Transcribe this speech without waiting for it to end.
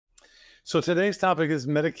So today's topic is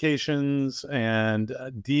medications and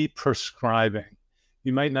deprescribing.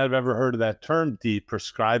 You might not have ever heard of that term,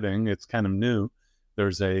 deprescribing. It's kind of new.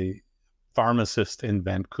 There's a pharmacist in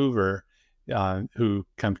Vancouver who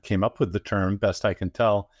came up with the term, best I can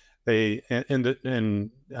tell. They,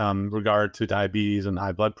 in regard to diabetes and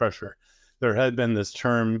high blood pressure, there had been this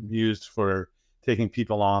term used for taking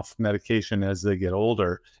people off medication as they get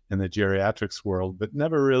older in the geriatrics world, but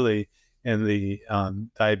never really in the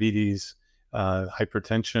diabetes,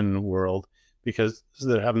 hypertension world, because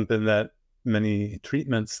there haven't been that many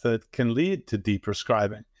treatments that can lead to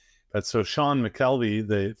deprescribing. But so Sean McKelvey,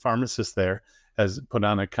 the pharmacist there, has put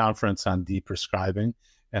on a conference on deprescribing.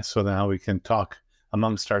 And so now we can talk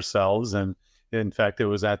amongst ourselves. And in fact, it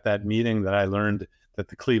was at that meeting that I learned that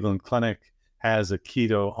the Cleveland Clinic has a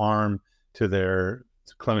keto arm to their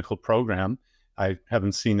clinical program. I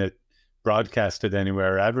haven't seen it broadcasted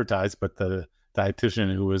anywhere or advertised, but the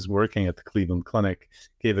dietitian who was working at the Cleveland Clinic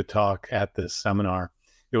gave a talk at this seminar.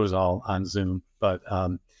 It was all on Zoom. But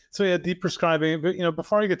so yeah, deprescribing. But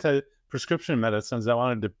before I get to prescription medicines, I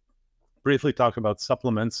wanted to briefly talk about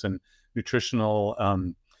supplements and nutritional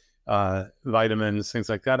vitamins, things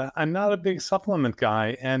like that. I'm not a big supplement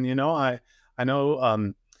guy, and I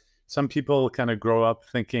know some people kind of grow up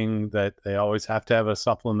thinking that they always have to have a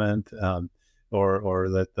supplement, or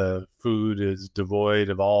that the food is devoid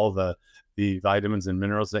of all the vitamins and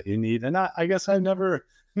minerals that you need. And I guess I never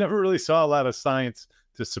really saw a lot of science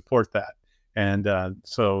to support that. And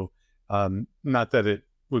so not that it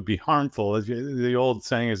would be harmful. The old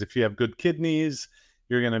saying is, if you have good kidneys,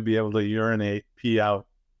 you're going to be able to urinate, pee out,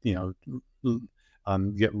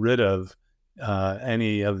 get rid of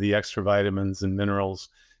any of the extra vitamins and minerals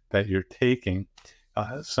that you're taking.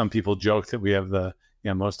 Some people joke that we have the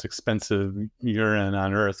most expensive urine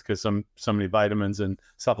on earth because so many vitamins and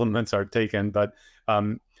supplements are taken. But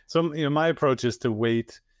my approach is to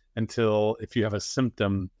wait until, if you have a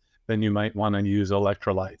symptom, then you might want to use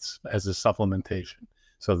electrolytes as a supplementation.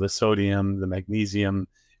 So the sodium, the magnesium,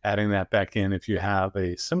 adding that back in if you have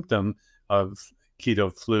a symptom of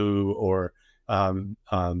keto flu or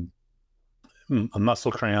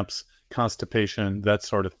muscle cramps, constipation, that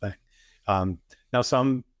sort of thing. Now,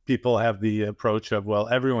 some people have the approach of, well,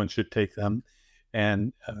 everyone should take them.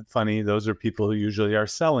 And funny, those are people who usually are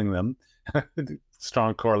selling them.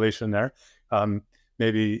 Strong correlation there.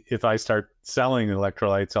 Maybe if I start selling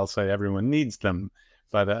electrolytes, I'll say everyone needs them.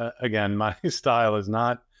 But again, my style is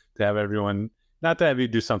not to have you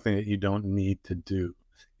do something that you don't need to do.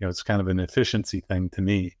 It's kind of an efficiency thing to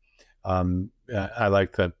me. I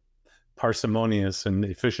like the parsimonious and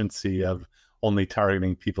efficiency of only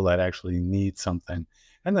targeting people that actually need something.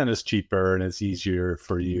 And then it's cheaper and it's easier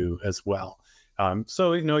for you as well.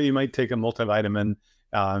 So, you might take a multivitamin,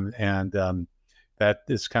 and that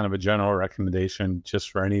is kind of a general recommendation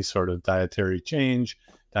just for any sort of dietary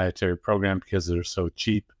program, because they're so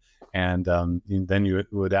cheap. And then you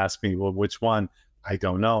would ask me, well, which one? I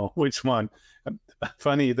don't know which one.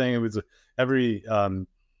 Funny thing, it was every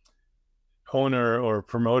owner or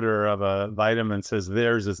promoter of a vitamin says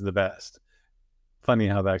theirs is the best. Funny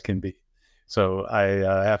how that can be. So I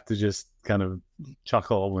have to just kind of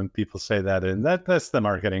chuckle when people say that, and that's the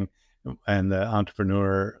marketing and the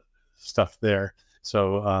entrepreneur stuff there.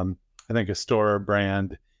 So I think a store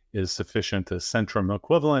brand is sufficient, a Centrum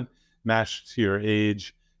equivalent, matched to your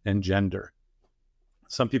age and gender.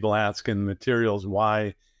 Some people ask in materials,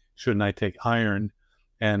 why shouldn't I take iron?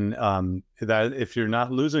 And that if you're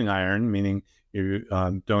not losing iron, meaning you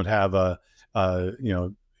don't have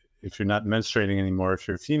if you're not menstruating anymore, if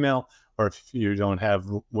you're female, or if you don't have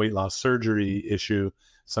weight loss surgery issue,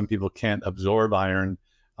 some people can't absorb iron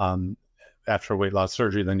after weight loss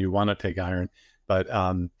surgery, then you want to take iron. But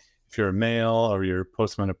if you're a male or you're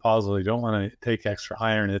postmenopausal, you don't want to take extra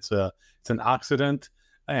iron. It's an oxidant,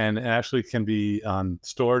 and it actually can be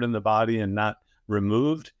stored in the body and not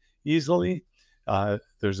removed easily.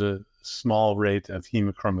 There's a small rate of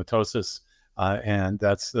hemochromatosis, and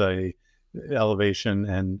that's the elevation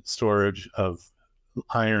and storage of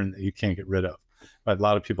iron that you can't get rid of. But a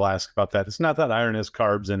lot of people ask about that. It's not that iron has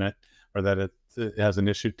carbs in it or that it has an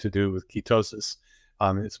issue to do with ketosis.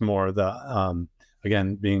 It's more the,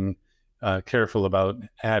 again, being careful about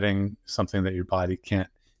adding something that your body can't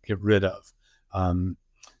get rid of.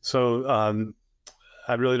 So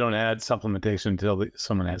I really don't add supplementation until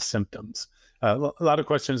someone has symptoms. A lot of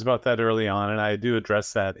questions about that early on, and I do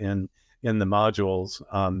address that in the modules.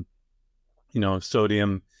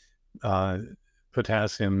 Sodium,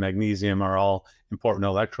 potassium, magnesium are all important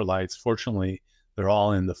electrolytes. Fortunately, they're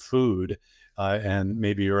all in the food, and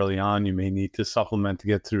maybe early on you may need to supplement to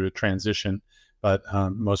get through a transition. but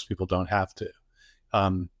most people don't have to.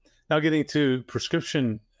 Now getting to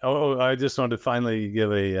prescription, I just wanted to finally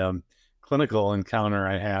give a clinical encounter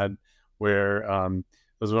I had where it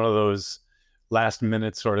was one of those last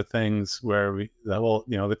minute sort of things where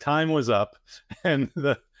the time was up and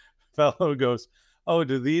the fellow goes, "Oh,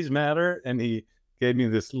 do these matter?" And he gave me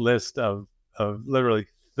this list of literally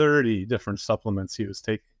 30 different supplements he was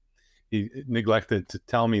taking. He neglected to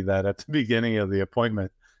tell me that at the beginning of the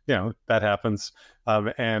appointment. That happens.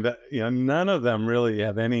 And none of them really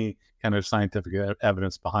have any kind of scientific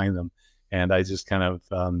evidence behind them. And I just kind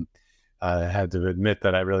of had to admit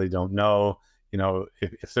that I really don't know.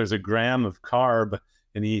 If there's a gram of carb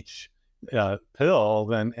in each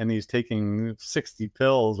pill, and he's taking 60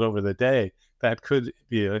 pills over the day, that could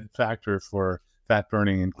be a factor for fat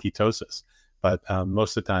burning and ketosis. But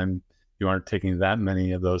most of the time, you aren't taking that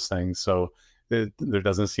many of those things. So there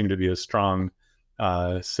doesn't seem to be a strong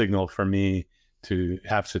signal for me to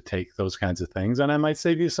have to take those kinds of things. And I might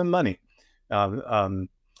save you some money. And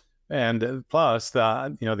plus,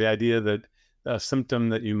 the idea that a symptom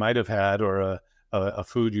that you might have had or a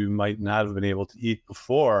food you might not have been able to eat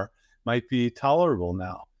before might be tolerable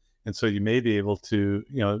now. And so you may be able to,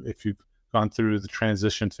 if you've gone through the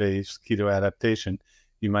transition phase, keto adaptation,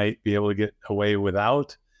 you might be able to get away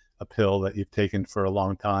without a pill that you've taken for a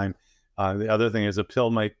long time. The other thing is a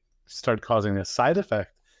pill might start causing a side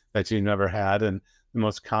effect that you never had. And the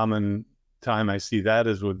most common time I see that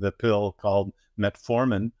is with the pill called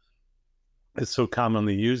metformin. It's so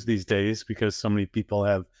commonly used these days because so many people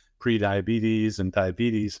have pre-diabetes and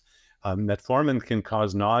diabetes. Metformin can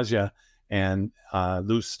cause nausea and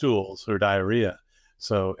loose stools or diarrhea.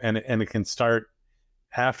 So, and it can start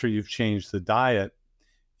after you've changed the diet,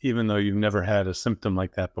 even though you've never had a symptom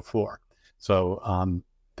like that before. So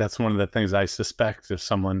that's one of the things I suspect if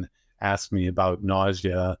someone asks me about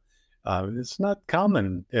nausea. It's not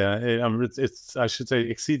common. It's, I should say,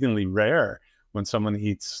 exceedingly rare when someone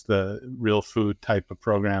eats the real food type of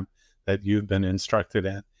program that you've been instructed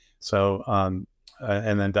in. So,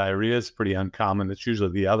 and then diarrhea is pretty uncommon. It's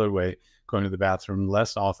usually the other way, going to the bathroom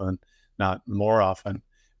less often, not more often.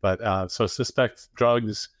 But so suspect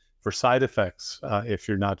drugs for side effects if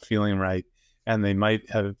you're not feeling right. And they might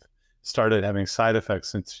have started having side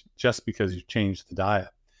effects just because you changed the diet.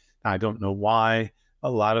 I don't know why. A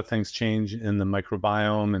lot of things change in the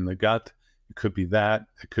microbiome in the gut. It could be that.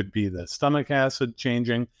 It could be the stomach acid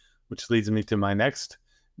changing, which leads me to my next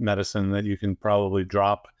medicine that you can probably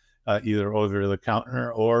drop either over the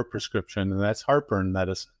counter or prescription, and that's heartburn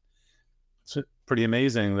medicine. It's pretty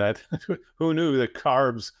amazing that who knew that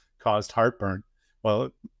carbs caused heartburn?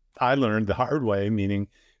 Well, I learned the hard way, meaning,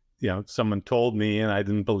 someone told me and I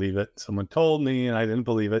didn't believe it. Someone told me and I didn't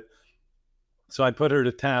believe it. So I put her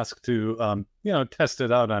to task to, test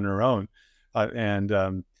it out on her own.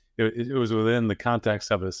 It was within the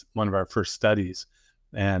context of one of our first studies.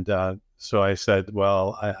 And so I said,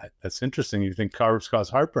 well, that's interesting. You think carbs cause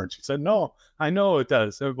heartburn? She said, no, I know it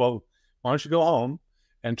does. Said, well, why don't you go home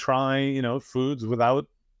and try, foods without,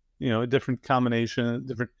 different combination,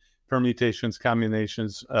 different permutations,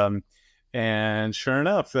 combinations. And sure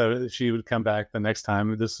enough, she would come back the next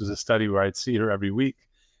time. This was a study where I'd see her every week.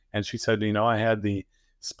 And she said, I had the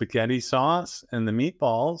spaghetti sauce and the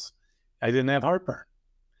meatballs. I didn't have heartburn.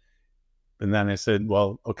 And then I said,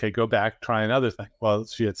 well, okay, go back, try another thing. Well,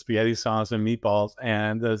 she had spaghetti sauce and meatballs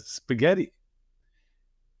and the spaghetti.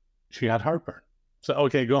 She had heartburn. So,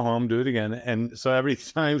 okay, go home, do it again. And so every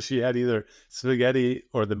time she had either spaghetti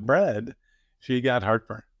or the bread, she got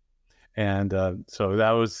heartburn. And so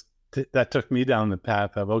that took me down the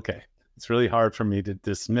path of, okay, it's really hard for me to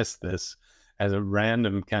dismiss this as a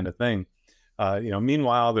random kind of thing.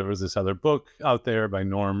 Meanwhile, there was this other book out there by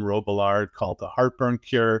Norm Robillard called The Heartburn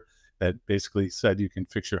Cure that basically said you can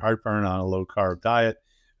fix your heartburn on a low-carb diet.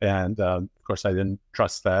 And of course, I didn't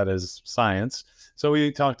trust that as science. So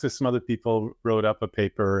we talked to some other people, wrote up a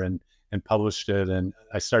paper and published it. And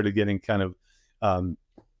I started getting kind of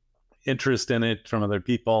interest in it from other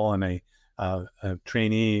people. And a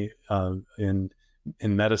trainee in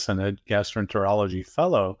medicine, a gastroenterology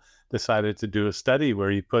fellow, decided to do a study where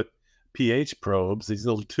he put pH probes, these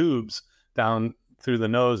little tubes, down through the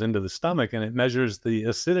nose into the stomach, and it measures the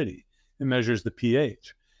acidity. It measures the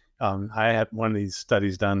pH. I had one of these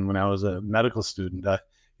studies done when I was a medical student. I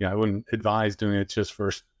wouldn't advise doing it just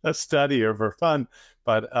for a study or for fun,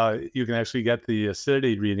 but you can actually get the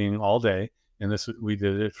acidity reading all day. And we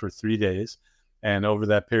did it for 3 days. And over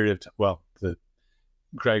that period of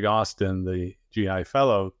Greg Austin, the GI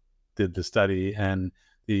fellow, did the study, and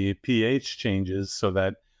the pH changes so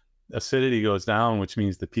that acidity goes down, which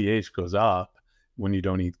means the pH goes up when you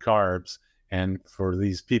don't eat carbs. And for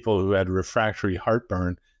these people who had refractory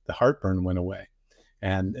heartburn, the heartburn went away.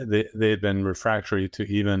 And they had been refractory to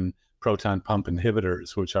even proton pump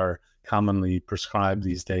inhibitors, which are commonly prescribed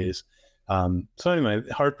these days. So anyway,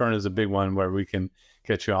 heartburn is a big one where we can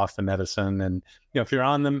get you off the medicine. And, if you're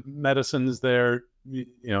on the medicines there,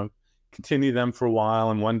 continue them for a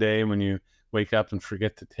while. And one day when you wake up and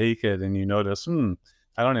forget to take it and you notice,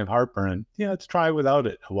 I don't have heartburn, let's try without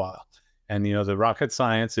it a while. And, the rocket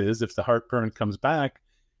science is if the heartburn comes back,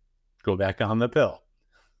 go back on the pill.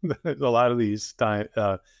 There's a lot of these kind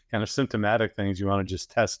of symptomatic things you want to just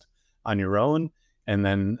test on your own. And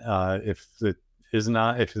then if the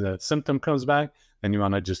symptom comes back, then you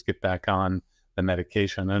want to just get back on the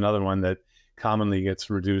medication. Another one that commonly gets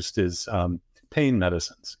reduced is pain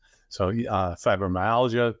medicines. So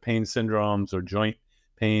fibromyalgia, pain syndromes, or joint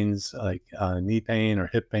pains like knee pain or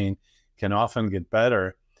hip pain can often get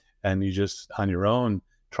better. And you just on your own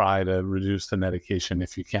try to reduce the medication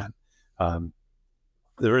if you can.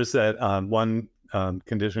 There is that one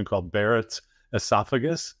condition called Barrett's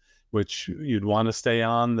esophagus, which you'd want to stay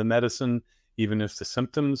on the medicine even if the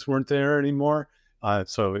symptoms weren't there anymore.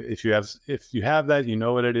 So if you have that, you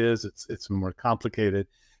know what it is. It's more complicated,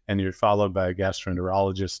 and you're followed by a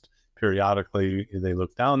gastroenterologist periodically. They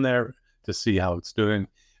look down there to see how it's doing.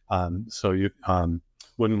 So you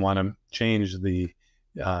wouldn't want to change the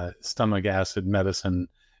stomach acid medicine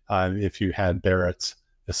if you had Barrett's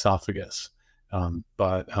esophagus.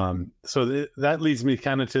 So that leads me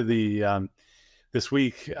kind of to the this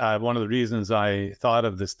week. One of the reasons I thought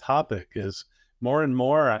of this topic is more and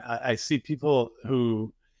more I see people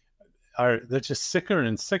who they're just sicker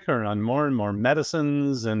and sicker on more and more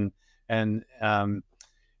medicines, and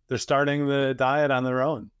they're starting the diet on their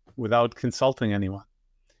own without consulting anyone.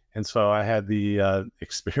 And so I had the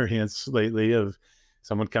experience lately of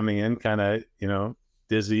someone coming in kind of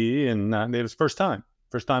dizzy, and it was first time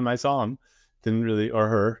I saw him. Didn't really, or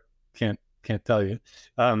her, can't tell you.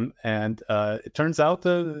 And it turns out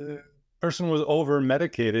the person was over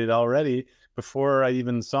medicated already before I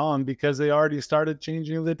even saw him, because they already started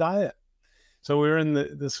changing the diet. So we're in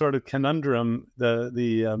the sort of conundrum.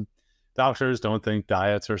 The doctors don't think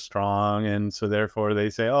diets are strong, and so therefore they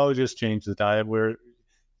say, "Oh, just change the diet." Where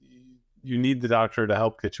you need the doctor to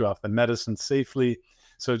help get you off the medicine safely.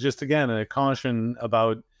 So just again, a caution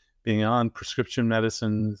about being on prescription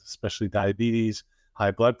medicine, especially diabetes,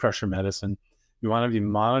 high blood pressure medicine. You want to be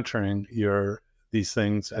monitoring these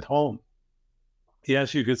things at home.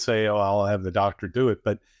 Yes, you could say, "Oh, I'll have the doctor do it,"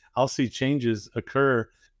 but I'll see changes occur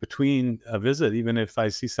between a visit, even if I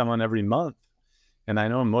see someone every month. And I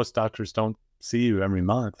know most doctors don't see you every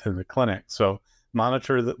month in the clinic. So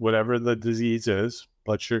monitor whatever the disease is,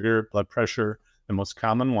 blood sugar, blood pressure, the most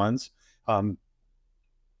common ones.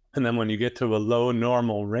 And then when you get to a low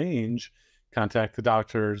normal range, contact the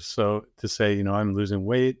doctor to say, I'm losing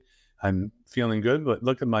weight, I'm feeling good, but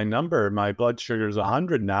look at my number. My blood sugar is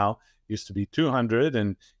 100 now, used to be 200,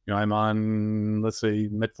 and I'm on, let's say,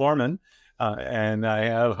 metformin, and I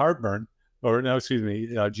have heartburn, or no, excuse me,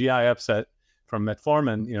 GI upset from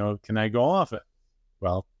metformin. Can I go off it?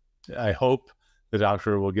 Well, I hope the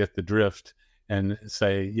doctor will get the drift and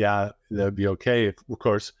say, yeah, that'd be okay. Of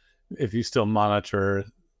course, if you still monitor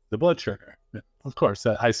the blood sugar. Of course,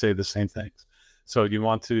 I say the same things. So you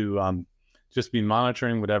want to just be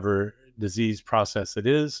monitoring whatever disease process it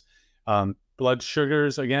is. Blood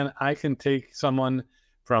sugars, again, I can take someone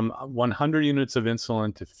from 100 units of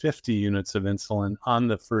insulin to 50 units of insulin on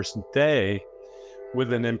the first day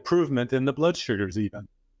with an improvement in the blood sugars even.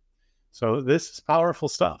 So this is powerful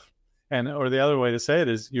stuff. Or the other way to say it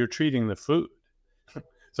is you're treating the food.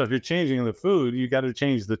 So if you're changing the food, you got to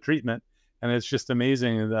change the treatment. And it's just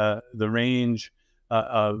amazing the range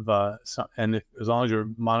and as long as you're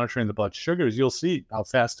monitoring the blood sugars, you'll see how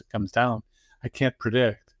fast it comes down. I can't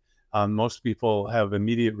predict. Most people have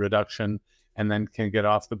immediate reduction and then can get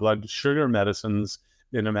off the blood sugar medicines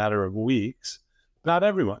in a matter of weeks. Not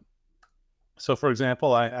everyone. So, for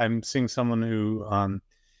example, I'm seeing someone who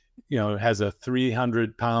has a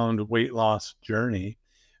 300-pound weight loss journey,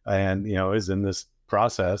 and is in this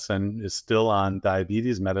process and is still on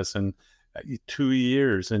diabetes medicine 2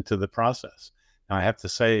 years into the process. Now, I have to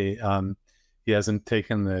say, he hasn't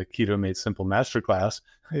taken the Keto Made Simple Masterclass.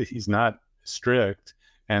 He's not strict.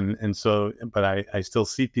 And so, but I still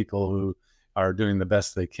see people who are doing the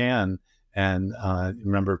best they can. And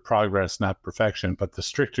remember, progress, not perfection. But the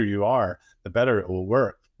stricter you are, the better it will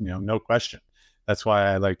work, no question. That's why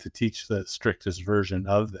I like to teach the strictest version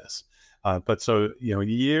of this. But so,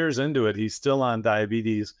 years into it, he's still on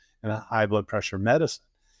diabetes and high blood pressure medicine.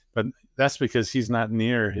 But that's because he's not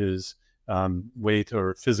near his weight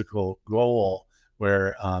or physical goal,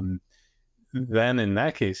 where then in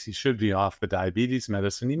that case, he should be off the diabetes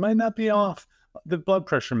medicine. He might not be off the blood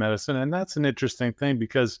pressure medicine. And that's an interesting thing,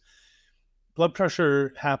 because blood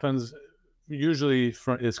pressure happens usually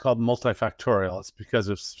it's called multifactorial. It's because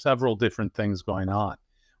of several different things going on.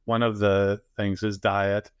 One of the things is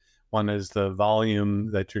diet. One is the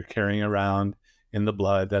volume that you're carrying around in the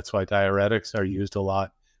blood. That's why diuretics are used a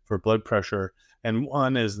lot for blood pressure. And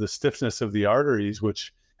one is the stiffness of the arteries,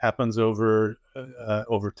 which happens over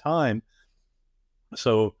time.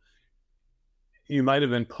 So you might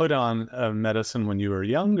have been put on a medicine when you were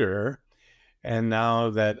younger, and now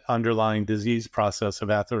that underlying disease process of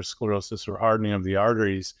atherosclerosis or hardening of the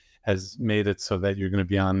arteries has made it so that you're going to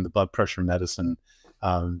be on the blood pressure medicine,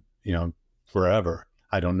 forever.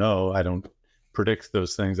 I don't know. I don't predict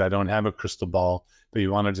those things. I don't have a crystal ball, but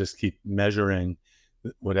you want to just keep measuring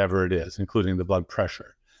whatever it is, including the blood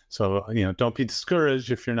pressure. So, don't be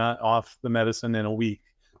discouraged if you're not off the medicine in a week,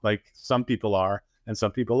 like some people are, and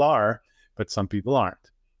some people are, but some people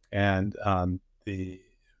aren't. And the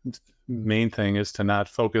main thing is to not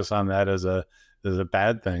focus on that as a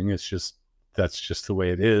bad thing. That's just the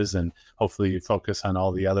way it is. And hopefully you focus on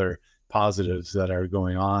all the other positives that are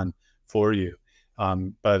going on for you.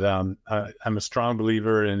 But I'm a strong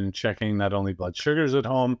believer in checking not only blood sugars at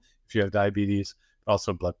home, if you have diabetes, but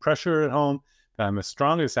also blood pressure at home. But I'm the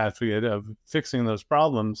strongest advocate of fixing those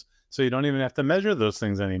problems so you don't even have to measure those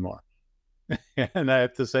things anymore. And I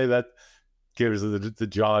have to say that gives the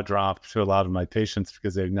jaw drop to a lot of my patients,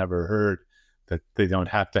 because they've never heard that they don't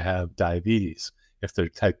have to have diabetes if they're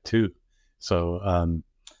type 2. So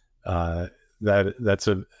that's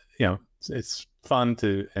it's fun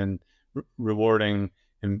and rewarding,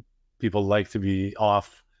 and people like to be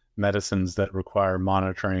off medicines that require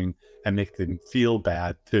monitoring and make them feel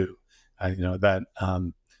bad too.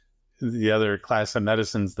 The other class of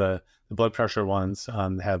medicines, the blood pressure ones,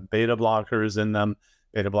 have beta blockers in them.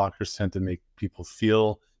 Beta blockers tend to make people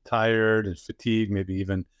feel tired and fatigued, maybe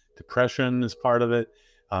even depression is part of it.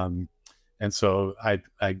 And so I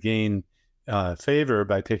gain favor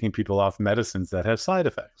by taking people off medicines that have side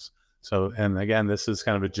effects. So, and again, this is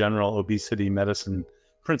kind of a general obesity medicine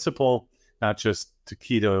principle, not just the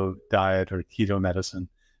keto diet or keto medicine,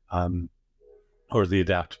 or the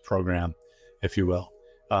ADAPT program, if you will.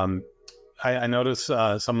 I noticed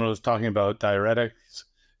someone was talking about diuretics.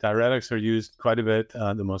 Diuretics are used quite a bit.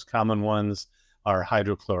 The most common ones are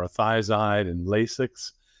hydrochlorothiazide and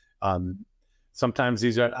Lasix. Sometimes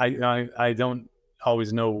these are, I don't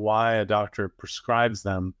always know why a doctor prescribes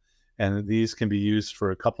them, and these can be used for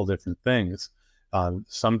a couple different things.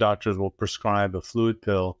 Some doctors will prescribe a fluid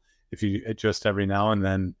pill if you just every now and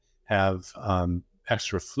then have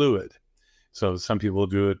extra fluid. So some people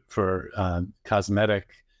do it for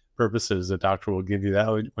cosmetic purposes. The doctor will give you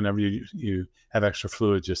that whenever you have extra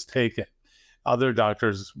fluid, just take it. Other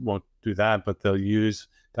doctors won't do that, but they'll use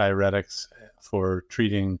diuretics for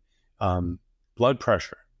treating blood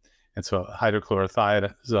pressure. And so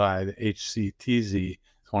hydrochlorothiazide, HCTZ, is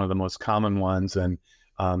one of the most common ones, and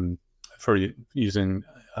for using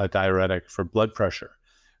a diuretic for blood pressure.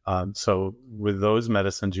 So with those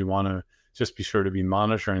medicines, you want to just be sure to be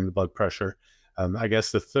monitoring the blood pressure. I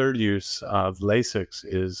guess the third use of Lasix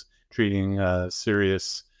is treating a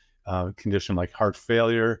serious condition like heart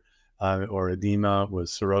failure or edema with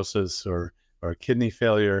cirrhosis or kidney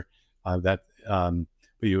failure. But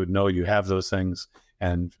you would know you have those things,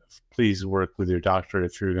 and please work with your doctor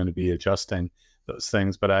if you're going to be adjusting those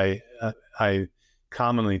things. But I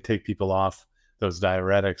commonly take people off those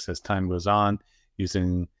diuretics as time goes on,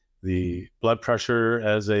 using the blood pressure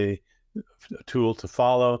as a tool to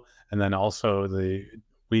follow, and then also the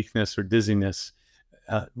weakness or dizziness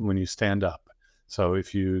when you stand up. So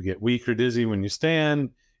if you get weak or dizzy when you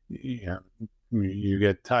stand, you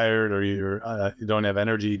get tired, or you don't have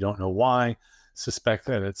energy, you don't know why, suspect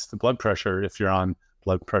that it's the blood pressure if you're on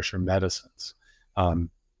blood pressure medicines. For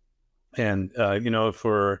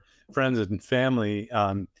friends and family,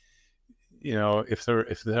 if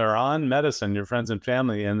they're on medicine, your friends and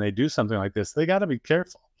family, and they do something like this, they got to be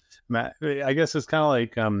careful. I guess it's kind of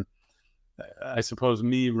like, I suppose,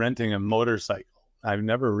 me renting a motorcycle. I've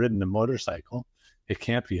never ridden a motorcycle. It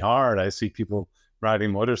can't be hard. I see people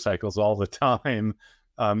riding motorcycles all the time.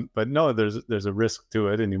 But no, there's a risk to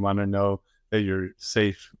it, and you want to know that you're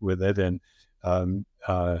safe with it. And in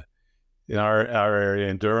our area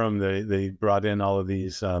in Durham, they brought in all of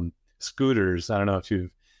these scooters. I don't know if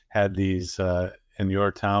you've had these in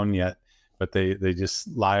your town yet, but they just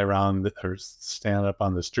lie around or stand up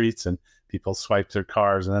on the streets, and people swipe their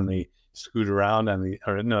cars, and then they scoot around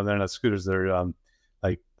no, they're not scooters. They're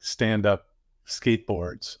like stand-up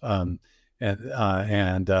skateboards.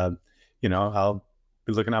 You know, I'll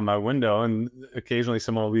be looking out my window and occasionally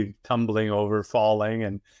someone will be tumbling over, falling,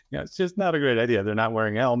 and you know, it's just not a great idea. They're not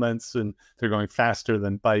wearing helmets and they're going faster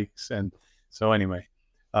than bikes. And so anyway,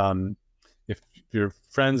 if your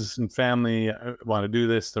friends and family want to do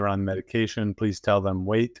this, they're on medication, please tell them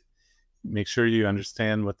wait. Make sure you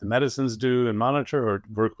understand what the medicines do and monitor, or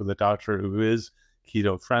work with a doctor who is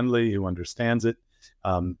keto friendly, who understands it,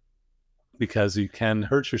 because you can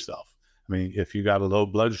hurt yourself. I mean, if you got a low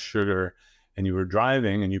blood sugar and you were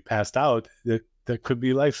driving and you passed out, that could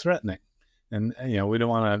be life-threatening. And, you know, we don't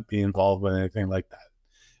want to be involved with anything like that.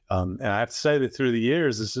 And I have to say that through the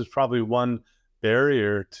years, this is probably one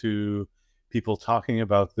barrier to people talking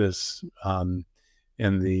about this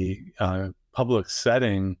in the public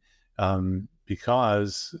setting,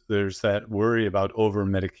 because there's that worry about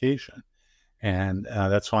over-medication. And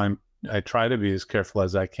that's why I try to be as careful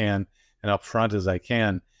as I can and upfront as I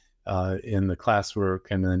can in the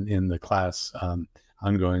classwork and then in the class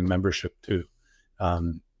ongoing membership too.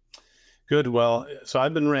 Good. Well, so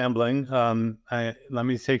I've been rambling. Let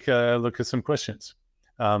me take a look at some questions.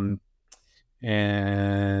 And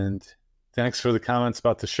thanks for the comments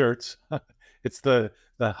about the shirts. It's the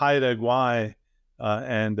Hide Egg Y,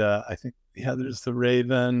 and I think, yeah, there's the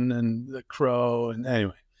Raven and the Crow, and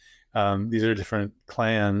anyway, these are different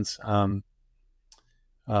clans.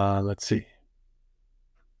 Let's see.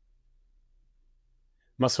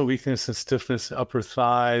 Muscle weakness and stiffness, upper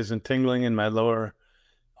thighs, and tingling in my lower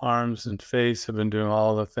arms and face. Have been doing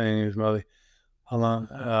all the things. How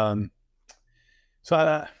long?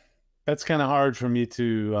 So that's kind of hard for me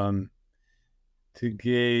to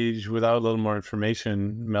gauge without a little more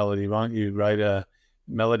information. Melody, why don't you write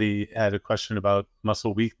Melody had a question about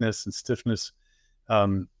muscle weakness and stiffness.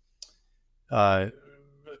 Write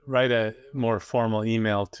a more formal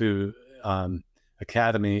email to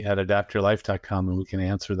academy@adaptyourlife.com and we can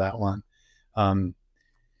answer that one.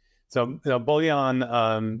 So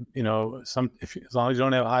bouillon, you know, as long as you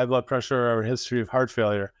don't have high blood pressure or a history of heart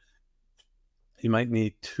failure, you might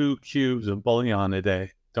need 2 cubes of bouillon a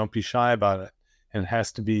day. Don't be shy about it. And it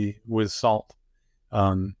has to be with salt.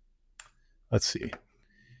 Let's see.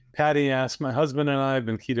 Patty asks, my husband and I have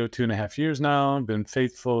been keto 2.5 years now, been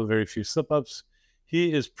faithful, very few slip-ups.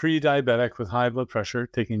 He is pre-diabetic with high blood pressure,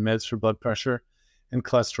 taking meds for blood pressure and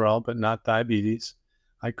cholesterol, but not diabetes.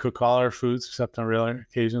 I cook all our foods except on rare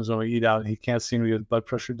occasions when we eat out. He can't seem to get blood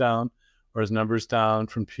pressure down or his numbers down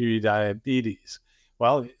from pre-diabetes.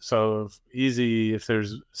 Well, so easy if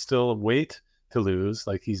there's still weight to lose,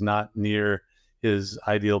 like he's not near his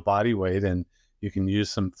ideal body weight, and you can use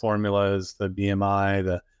some formulas, the BMI,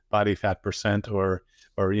 the body fat percent, or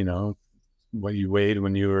you know, what you weighed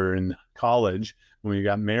when you were in college, when you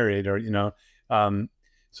got married, or, you know,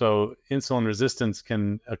 so insulin resistance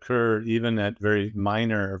can occur even at very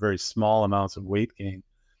minor or very small amounts of weight gain.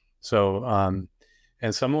 So,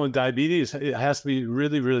 and someone with diabetes, it has to be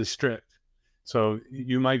really, really strict. So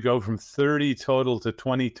you might go from 30 total to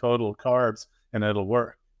 20 total carbs and it'll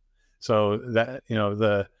work. So that, you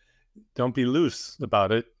know, don't be loose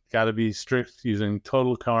about it. Got to be strict using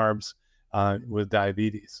total carbs with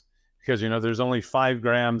diabetes, because, you know, there's only 5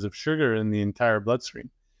 grams of sugar in the entire bloodstream.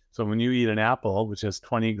 So when you eat an apple, which has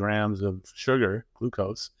 20 grams of sugar,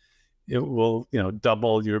 glucose, it will, you know,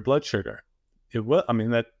 double your blood sugar. It will. I mean,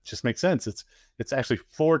 that just makes sense. It's actually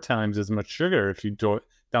 4 times as much sugar if you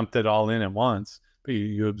dumped it all in at once, but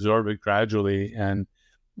you absorb it gradually. And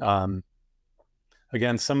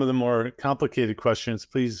again, some of the more complicated questions,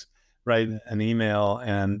 please write an email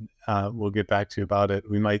and we'll get back to you about it.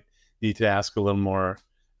 We might need to ask a little more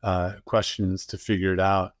questions to figure it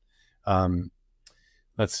out.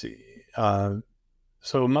 Let's see.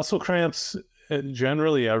 So muscle cramps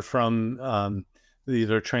generally are from, these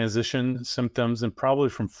are transition symptoms and probably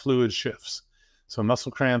from fluid shifts. So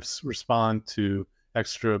muscle cramps respond to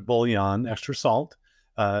extra bouillon, extra salt,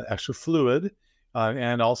 extra fluid,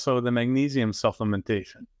 and also the magnesium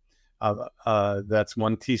supplementation. That's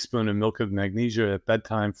 1 teaspoon of milk of magnesia at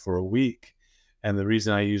bedtime for a week. And the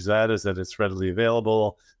reason I use that is that it's readily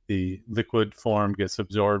available. The liquid form gets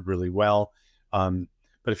absorbed really well.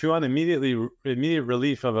 But if you want immediate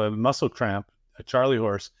relief of a muscle cramp, a Charlie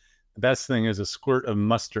horse, the best thing is a squirt of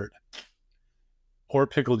mustard or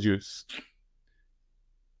pickle juice.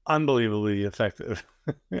 Unbelievably effective.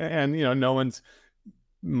 And, you know, no one's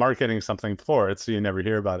marketing something for it, so you never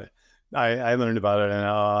hear about it. I learned about it and,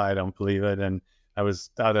 I don't believe it. And I was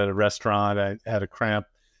out at a restaurant. I had a cramp.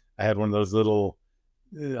 I had one of those little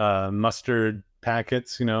mustard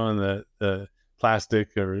packets, you know, in the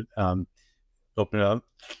plastic, or open it up.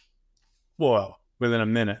 Whoa, within a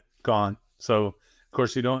minute, gone. So of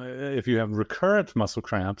course you don't, if you have recurrent muscle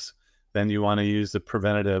cramps, then you want to use the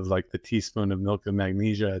preventative, like the teaspoon of milk of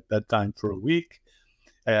magnesia at bedtime for a week,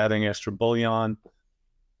 adding extra bouillon.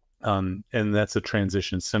 And that's a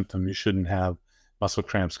transition symptom. You shouldn't have muscle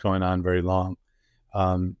cramps going on very long.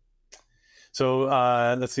 So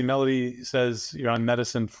let's see, Melody says you're on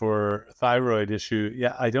medicine for thyroid issue.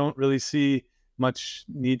 Yeah, I don't really see much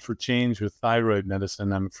need for change with thyroid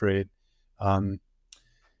medicine, I'm afraid. No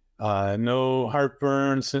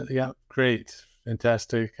heartburn. Yeah, great.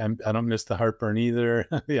 Fantastic. I don't miss the heartburn either.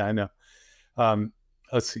 Yeah, I know.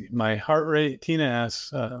 Let's see. My heart rate, Tina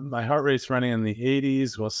asks, my heart rate's running in the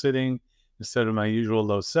 80s while sitting instead of my usual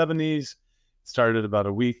low 70s. Started about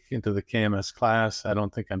a week into the KMS class. I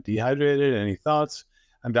don't think I'm dehydrated. Any thoughts?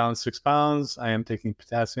 I'm down 6 pounds. I am taking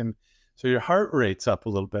potassium. So your heart rate's up a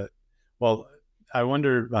little bit. Well, I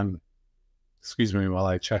wonder, excuse me while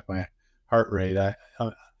I check my heart rate. Are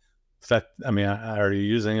you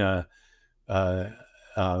using a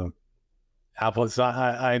Apple?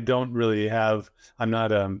 I don't really have, I'm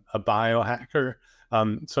not a biohacker.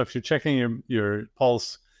 So if you're checking your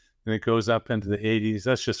pulse and it goes up into the 80s,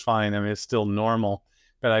 that's just fine. I mean, it's still normal,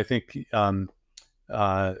 but I think it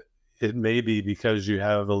may be because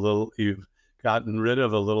you've gotten rid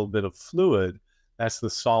of a little bit of fluid. That's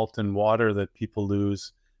the salt and water that people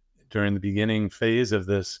lose during the beginning phase of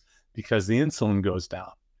this because the insulin goes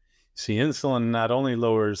down. See, insulin not only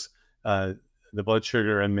lowers the blood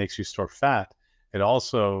sugar and makes you store fat, it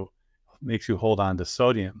also makes you hold on to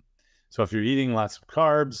sodium. So if you're eating lots of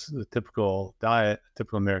carbs, the typical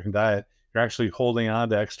American diet, you're actually holding on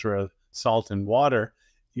to extra salt and water.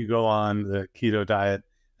 You go on the keto diet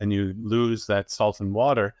and you lose that salt and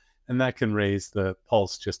water, and that can raise the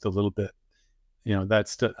pulse just a little bit.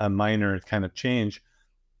 That's a minor kind of change.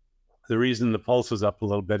 The reason the pulse is up a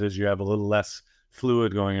little bit is you have a little less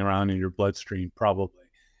fluid going around in your bloodstream, probably,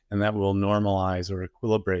 and that will normalize or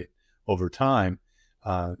equilibrate over time.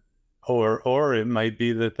 Or it might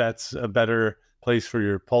be that that's a better place for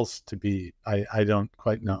your pulse to be. I don't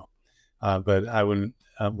quite know, but I wouldn't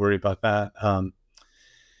worry about that.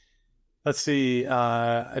 Let's see.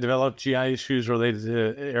 I developed GI issues related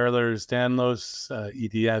to Ehlers-Danlos,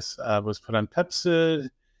 EDS. Was put on Pepcid.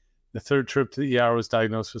 The third trip to the ER was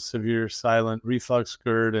diagnosed with severe silent reflux,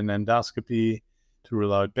 GERD, and endoscopy to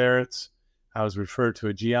rule out Barrett's. I was referred to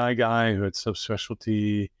a GI guy who had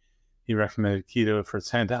subspecialty. He recommended keto for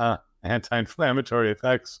its anti-inflammatory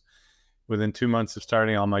effects. Within 2 months of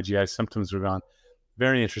starting, all my GI symptoms were gone.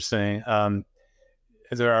 Very interesting.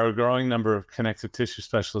 There are a growing number of connective tissue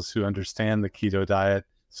specialists who understand the keto diet.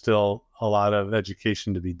 Still a lot of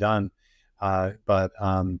education to be done. But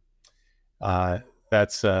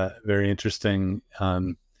that's very interesting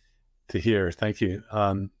to hear. Thank you.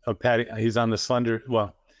 Patty, he's on the slender.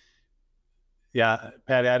 Well, yeah,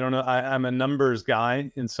 Patty, I don't know. I'm a numbers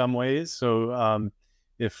guy in some ways. So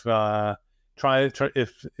if there's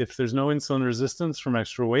no insulin resistance from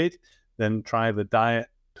extra weight, then try the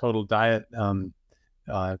total diet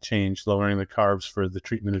change, lowering the carbs for the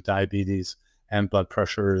treatment of diabetes and blood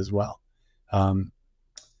pressure as well.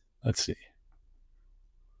 Let's see.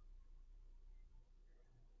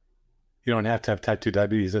 You don't have to have type 2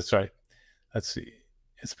 diabetes. That's right. Let's see.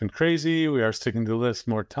 It's been crazy. We are sticking to the list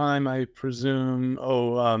more time, I presume.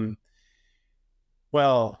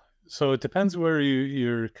 Well, so it depends where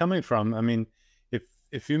you're coming from. I mean,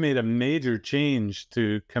 if you made a major change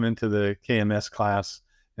to come into the KMS class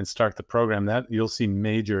and start the program, that you'll see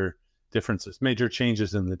major differences, major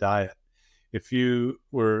changes in the diet. If you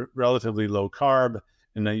were relatively low carb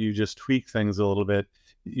and that you just tweak things a little bit,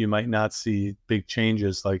 you might not see big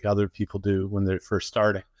changes like other people do when they're first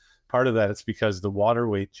starting. Part of that is because the water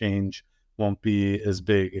weight change won't be as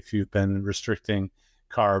big if you've been restricting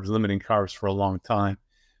carbs, limiting carbs for a long time.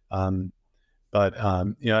 But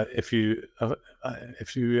if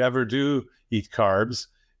you ever do eat carbs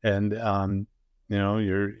and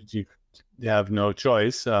you have no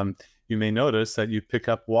choice, you may notice that you pick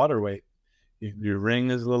up water weight. Your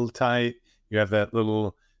ring is a little tight. You have that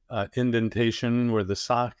little indentation where the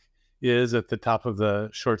sock is at the top of the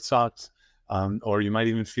short socks, or you might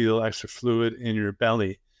even feel extra fluid in your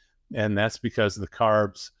belly. And that's because the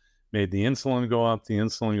carbs made the insulin go up. The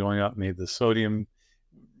insulin going up made the sodium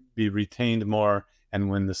be retained more. And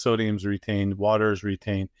when the sodium's retained, water is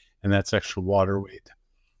retained, and that's extra water weight.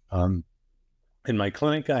 In my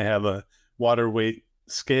clinic, I have a water weight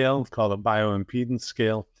scale called a bioimpedance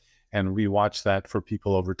scale, and we watch that for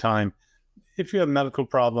people over time. If you have medical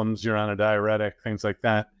problems, you're on a diuretic, things like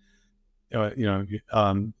that,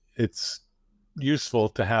 it's useful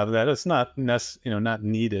to have that. It's not not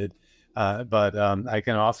needed, but I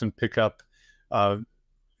can often pick up,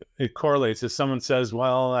 it correlates. If someone says,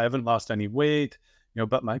 well, I haven't lost any weight,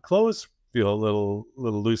 but my clothes feel a little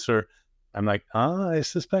looser, I'm like, I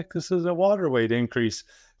suspect this is a water weight increase.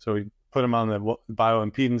 So we put them on the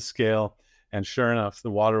bioimpedance scale, and sure enough,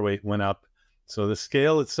 the water weight went up. So the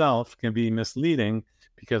scale itself can be misleading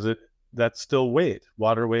because that's still weight.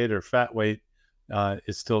 Water weight or fat weight,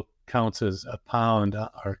 it still counts as a pound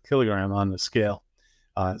or kilogram on the scale.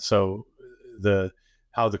 So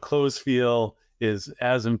how the clothes feel is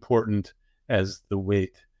as important as the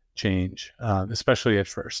weight change, especially at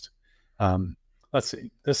first. Let's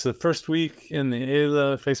see. This is the first week in the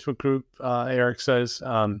AILA Facebook group. Eric says,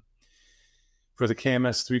 for the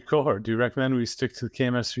KMS3 cohort, do you recommend we stick to the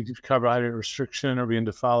KMS3 carbohydrate restriction, or begin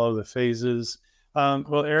to follow the phases?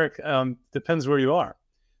 Well, Eric, depends where you are.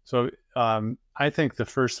 So I think the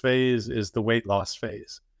first phase is the weight loss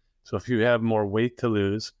phase. So if you have more weight to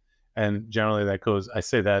lose, and generally that goes, I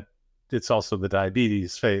say that it's also the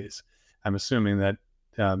diabetes phase. I'm assuming that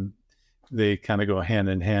they kind of go hand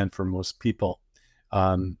in hand for most people.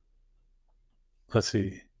 Let's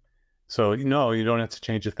see. So, no, you don't have to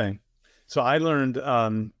change a thing. So I learned, I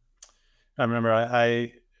remember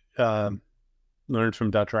I learned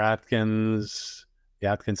from Dr. Atkins, the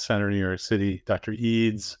Atkins Center in New York City, Dr.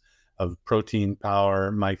 Eads of Protein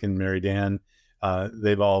Power, Mike and Mary Dan.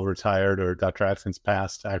 They've all retired, or Dr. Atkins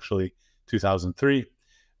passed, actually, 2003.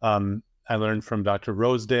 I learned from Dr.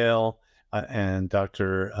 Rosedale and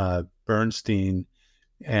Dr. Bernstein.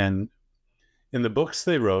 And in the books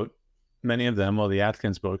they wrote, many of them, well, the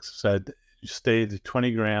Atkins books said, stay to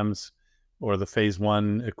 20 grams or the phase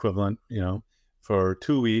 1 equivalent, for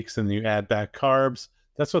 2 weeks, and you add back carbs.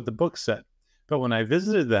 That's what the book said. But when I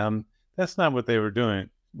visited them, that's not what they were doing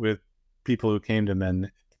with people who came to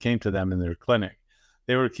them in their clinic.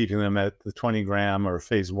 They were keeping them at the 20 gram or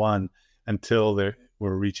phase 1 until they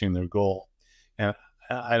were reaching their goal. And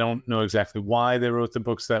I don't know exactly why they wrote the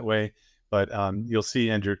books that way, but you'll see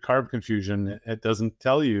in your carb confusion, it doesn't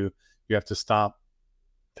tell you have to stop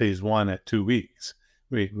phase 1 at 2 weeks.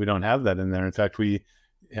 We don't have that in there. In fact, we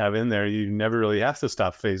have in there, you never really have to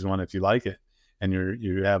stop phase 1 if you like it, and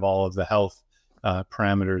you have all of the health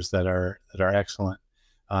parameters that are excellent.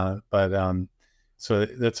 So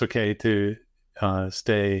that's okay to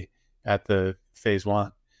stay at the phase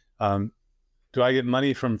 1. Do I get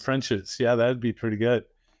money from French's? Yeah, that'd be pretty good.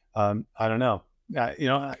 I don't know.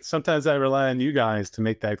 Sometimes I rely on you guys to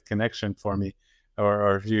make that connection for me,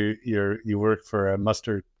 or if you work for a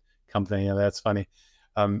mustard company, that's funny.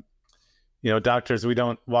 Doctors, we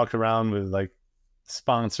don't walk around with like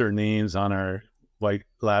sponsor names on our white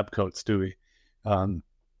lab coats, do we?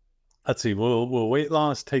 Let's see. Will weight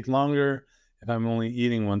loss take longer if I'm only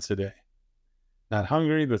eating once a day? Not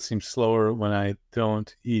hungry, but seems slower when I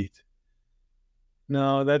don't eat.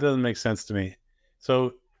 No, that doesn't make sense to me.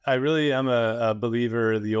 So I really am a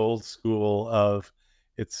believer of the old school of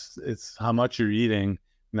it's how much you're eating,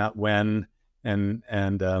 not when and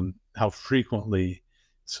how frequently.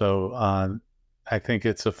 So I think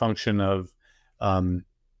it's a function of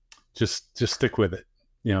just stick with it.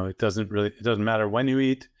 It doesn't matter when you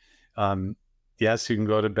eat. Yes, you can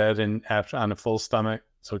go to bed on a full stomach.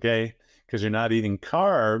 It's okay, because you're not eating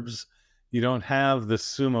carbs. You don't have the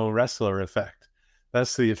sumo wrestler effect.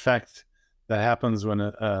 That's the effect that happens when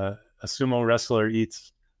a sumo wrestler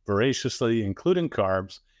eats voraciously, including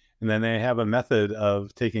carbs, and then they have a method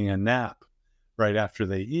of taking a nap right after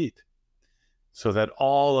they eat, so that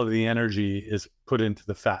all of the energy is put into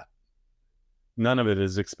the fat. None of it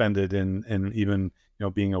is expended in even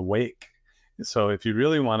being awake. So if you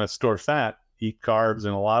really want to store fat, eat carbs,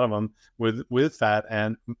 and a lot of them with fat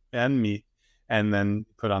and meat, and then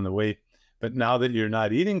put on the weight. But now that you're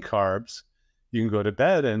not eating carbs, you can go to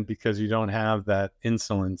bed, and because you don't have that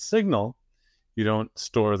insulin signal, you don't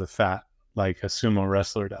store the fat like a sumo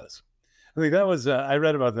wrestler does. I think that was, I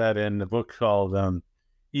read about that in a book called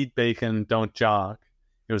Eat Bacon, Don't Jog.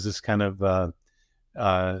 It was this kind of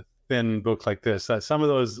thin book like this. Some of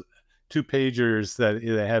those 2-pagers that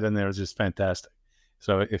they had in there was just fantastic.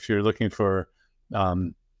 So if you're looking for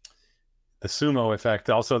the sumo effect,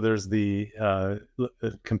 also there's the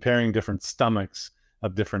comparing different stomachs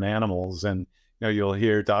of different animals. And you'll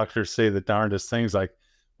hear doctors say the darndest things like,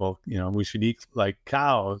 well, we should eat like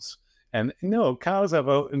cows. And cows have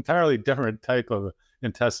an entirely different type of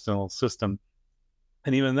intestinal system.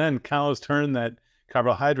 And even then, cows turn that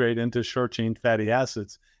carbohydrate into short-chain fatty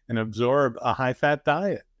acids and absorb a high-fat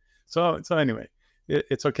diet. So anyway,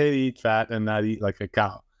 it's okay to eat fat and not eat like a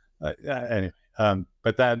cow. Anyway,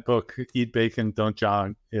 but that book, Eat Bacon, Don't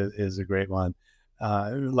Jog, is a great one.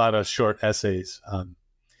 A lot of short essays.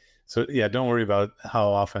 So yeah, don't worry about how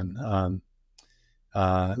often.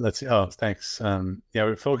 Let's see. Oh, thanks. Yeah,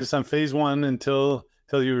 we focus on phase one until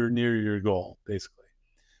you're near your goal, basically.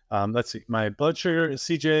 Let's see. My blood sugar,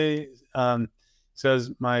 CJ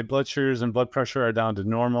says my blood sugars and blood pressure are down to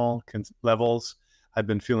normal levels. I've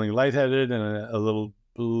been feeling lightheaded and a little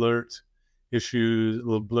blurry. Is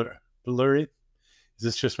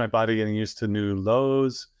this just my body getting used to new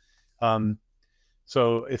lows?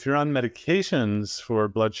 So if you're on medications for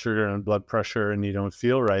blood sugar and blood pressure and you don't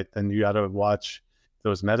feel right, then you got to watch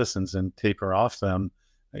those medicines and taper off them,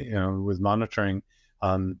 with monitoring.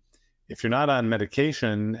 If you're not on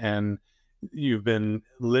medication and you've been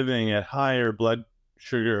living at higher blood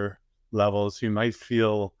sugar levels, you might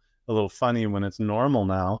feel a little funny when it's normal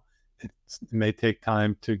now. It may take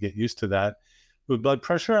time to get used to that. With blood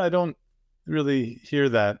pressure, I don't really hear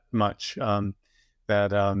that much.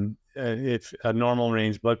 If a normal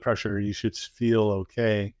range blood pressure, you should feel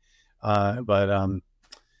okay. But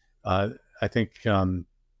I think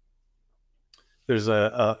there's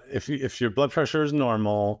if your blood pressure is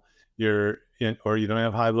normal, or you don't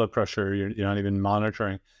have high blood pressure, you're not even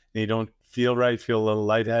monitoring, and you don't feel right, feel a little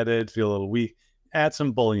lightheaded, feel a little weak, add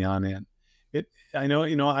some bouillon in. I know,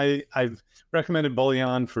 I've recommended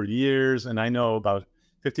bouillon for years, and I know about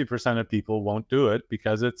 50% of people won't do it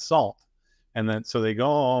because it's salt. And then so they go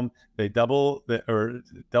home, they double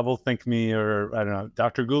think me, or I don't know,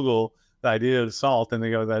 Dr. Google the idea of salt, and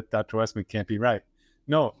they go, that Dr. Westman can't be right.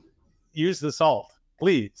 No, use the salt,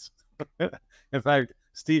 please. In fact,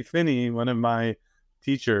 Steve Finney, one of my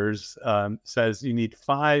teachers, says you need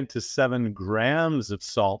 5 to 7 grams of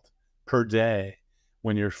salt per day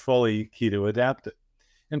when you're fully keto adapted.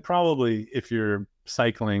 And probably if you're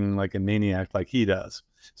cycling like a maniac like he does.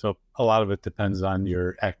 So a lot of it depends on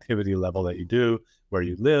your activity level that you do, where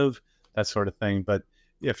you live, that sort of thing. But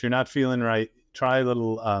if you're not feeling right, try a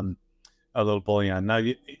little bouillon. Now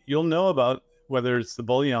you'll know about whether it's the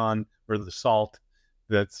bouillon or the salt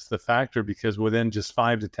that's the factor, because within just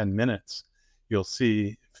 5 to 10 minutes, you'll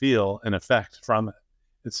feel an effect from it.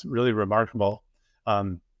 It's really remarkable.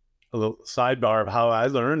 A little sidebar of how I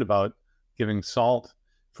learned about giving salt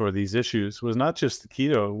for these issues was not just the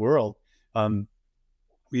keto world.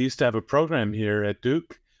 We used to have a program here at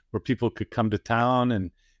Duke where people could come to town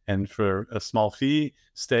and for a small fee,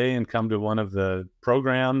 stay and come to one of the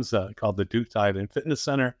programs called the Duke Diet and Fitness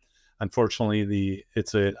Center. Unfortunately,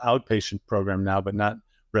 it's an outpatient program now, but not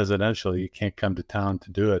residential. You can't come to town to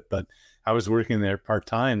do it. But I was working there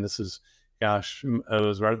part-time. This is, it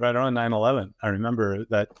was right around 9/11. I remember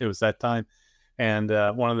that it was that time. And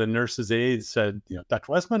one of the nurses' aides said, Dr.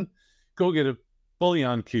 Westman, go get a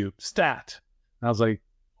bouillon cube, stat. And I was like,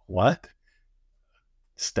 what?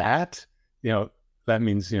 Stat? That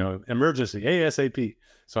means, emergency, ASAP.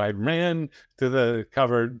 So I ran to the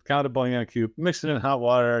cupboard, got a bouillon cube, mixed it in hot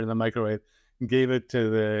water in the microwave, and gave it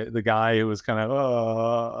to the guy who was kind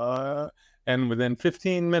of, and within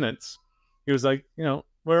 15 minutes, he was like,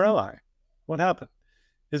 where am I? What happened?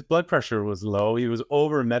 His blood pressure was low. He was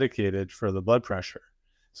over medicated for the blood pressure.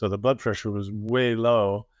 So the blood pressure was way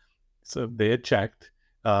low. So they had checked,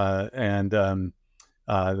 and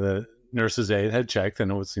the nurse's aide had checked, and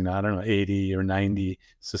it was, 80 or 90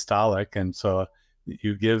 systolic. And so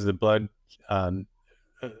you give the blood a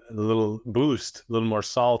little boost, a little more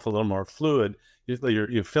salt, a little more fluid.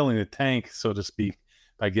 You're filling the tank, so to speak,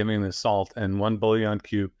 by giving the salt. And one bouillon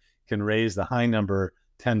cube can raise the high number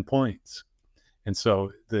 10 points. And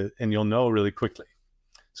so and you'll know really quickly.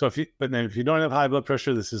 So if you don't have high blood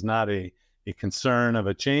pressure, this is not a concern of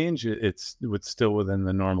a change. It's still within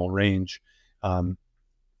the normal range.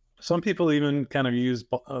 Some people even kind of use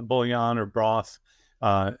bouillon or broth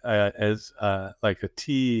as like a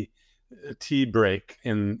tea break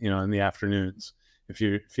in the afternoons. If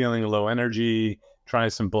you're feeling low energy, try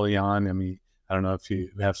some bouillon. I mean, I don't know if you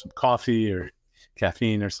have some coffee or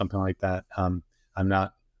caffeine or something like that. I'm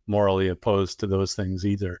not morally opposed to those things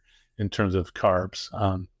either in terms of carbs.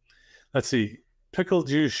 Let's see, pickle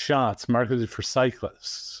juice shots marketed for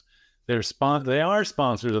cyclists. They are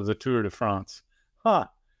sponsors of the Tour de France. Huh.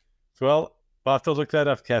 Well, I'll have to look that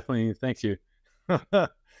up, Kathleen. Thank you.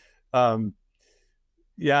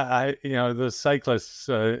 Yeah, the cyclists,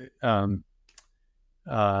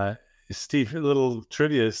 little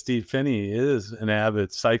trivia, Steve Finney is an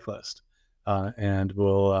avid cyclist and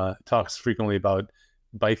will talks frequently about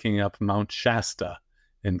biking up Mount Shasta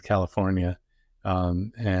in California.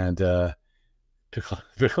 Pickle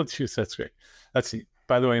juice, that's great. Let's see.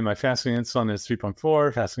 By the way, my fasting insulin is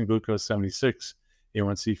 3.4, fasting glucose 76,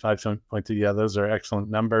 A1C 5.2. Yeah, those are excellent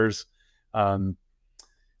numbers.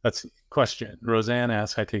 That's question. Roseanne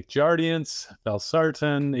asks, I take Jardiance,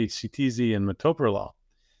 valsartan, HCTZ, and metoprolol.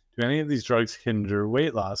 Do any of these drugs hinder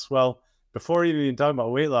weight loss? Well, before you even talk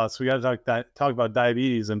about weight loss, we got to talk about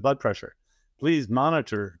diabetes and blood pressure. Please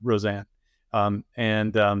monitor, Roseanne.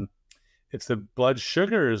 If the blood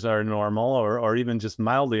sugars are normal or even just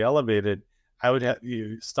mildly elevated, I would have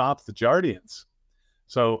you stop the Jardiance.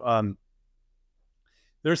 So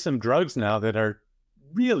there's some drugs now that are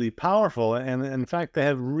really powerful, and in fact, they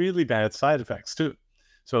have really bad side effects too.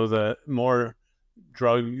 So the more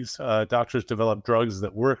drugs, doctors develop drugs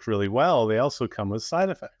that work really well, they also come with side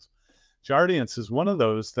effects. Jardiance is one of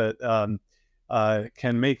those that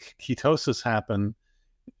can make ketosis happen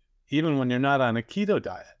even when you're not on a keto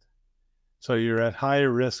diet. So you're at higher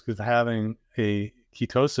risk of having a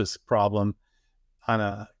ketosis problem on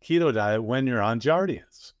a keto diet when you're on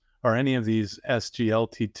Jardiance or any of these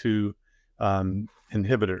SGLT2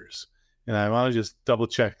 inhibitors. And I want to just double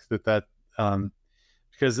check that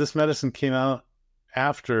because this medicine came out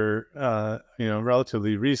after,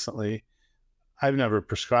 relatively recently. I've never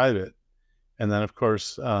prescribed it. And then, of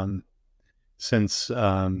course, since,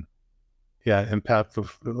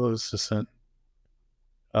 empathoglycin,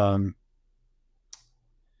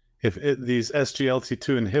 these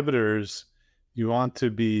SGLT2 inhibitors, you want to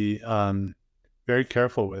be very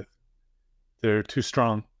careful with. They're too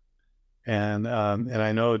strong. And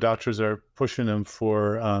I know doctors are pushing them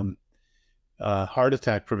for heart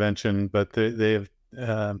attack prevention, but they have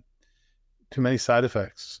too many side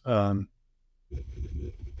effects.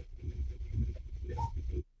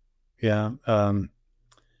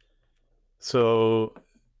 So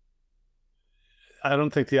I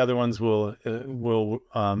don't think the other ones will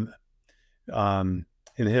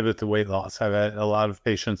inhibit the weight loss. I've had a lot of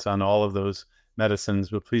patients on all of those medicines,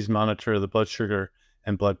 but please monitor the blood sugar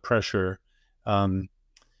and blood pressure. And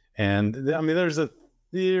I mean, there's a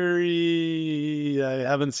theory. I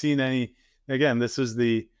haven't seen any. Again, this is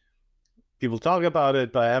people talk about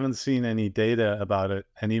it, but I haven't seen any data about it.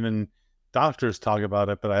 And even doctors talk about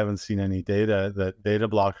it, but I haven't seen any data that beta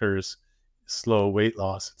blockers slow weight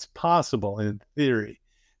loss. It's possible in theory,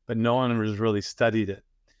 but no one has really studied it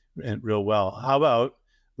real well. How about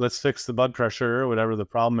let's fix the blood pressure, or whatever the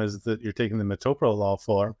problem is that you're taking the metoprolol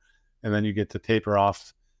for, and then you get to taper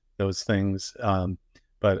off those things.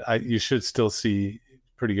 But you should still see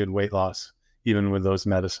pretty good weight loss even with those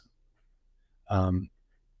medicines.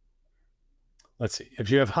 Let's see. If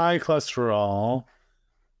you have high cholesterol,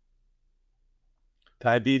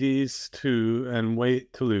 diabetes and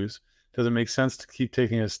weight to lose, does it make sense to keep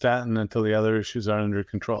taking a statin until the other issues are under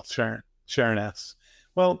control? Sharon asks.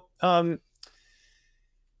 Well, high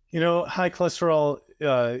cholesterol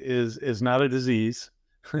is not a disease.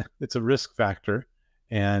 It's a risk factor.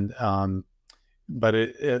 And but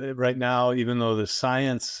right now, even though the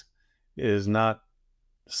science is not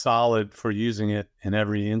solid for using it in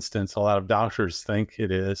every instance, a lot of doctors think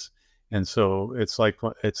it is. And so it's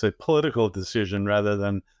a political decision rather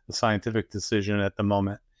than a scientific decision at the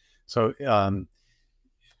moment. So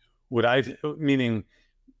meaning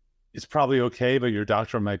it's probably okay, but your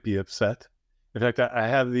doctor might be upset. In fact, I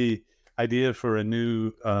have the idea for a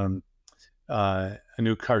new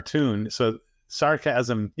cartoon. So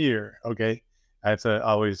sarcasm here, okay? I have to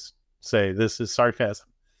always say this is sarcasm,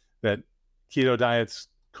 that keto diets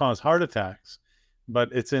cause heart attacks, but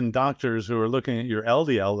it's in doctors who are looking at your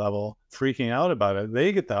LDL level, freaking out about it.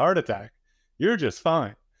 They get the heart attack. You're just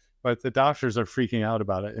fine, but the doctors are freaking out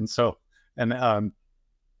about it. And so,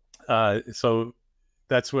 so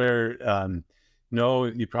that's where, no,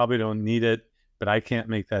 you probably don't need it, but I can't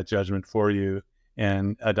make that judgment for you.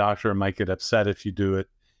 And a doctor might get upset if you do it.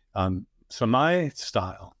 So my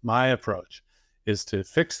approach is to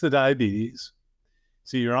fix the diabetes.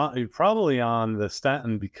 So you're probably on the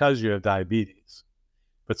statin because you have diabetes.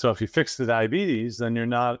 But so if you fix the diabetes, then you're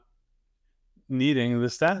not needing the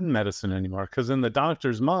statin medicine anymore. Because in the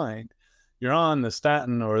doctor's mind, you're on the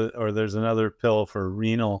statin or there's another pill for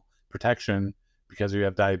renal protection because you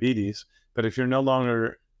have diabetes. But if you're no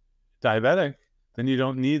longer diabetic, then you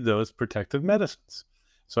don't need those protective medicines.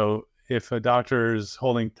 So if a doctor is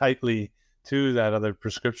holding tightly to that other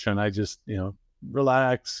prescription, I just,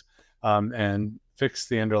 relax and fix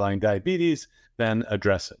the underlying diabetes, then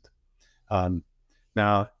address it.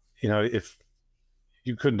 Now, if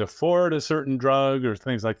you couldn't afford a certain drug or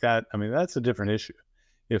things like that, I mean, that's a different issue.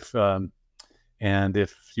 If you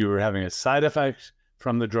were having a side effect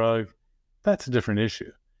from the drug, that's a different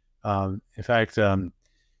issue. In fact,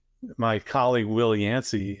 my colleague, Will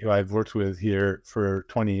Yancey, who I've worked with here for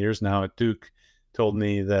 20 years now at Duke, told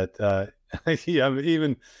me that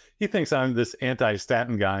he thinks I'm this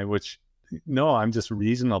anti-statin guy, which no, I'm just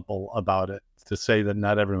reasonable about it to say that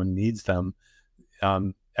not everyone needs them.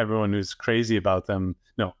 Everyone who's crazy about them,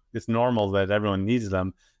 no, it's normal that everyone needs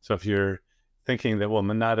them. So if you're thinking that, well,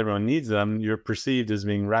 not everyone needs them, you're perceived as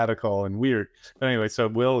being radical and weird. But anyway, so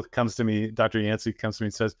Will comes to me, Dr. Yancey comes to me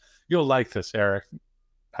and says, you'll like this, Eric.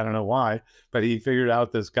 I don't know why, but he figured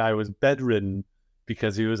out this guy was bedridden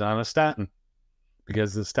because he was on a statin,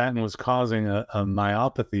 because the statin was causing a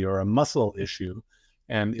myopathy or a muscle issue.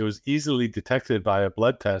 And it was easily detected by a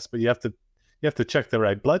blood test, but you have to check the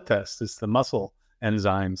right blood test. It's the muscle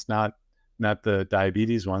enzymes, not the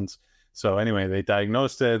diabetes ones. So anyway, they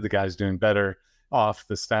diagnosed it. The guy's doing better off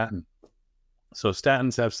the statin. So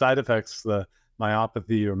statins have side effects, the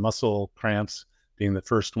myopathy or muscle cramps being the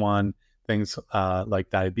first one, things like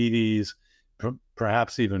diabetes,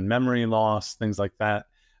 perhaps even memory loss, things like that.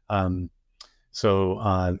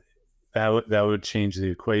 So that would change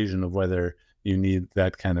the equation of whether you need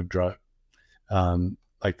that kind of drug,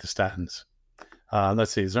 like the statins.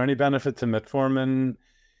 Let's see, is there any benefit to metformin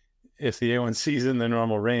if the A1C is in the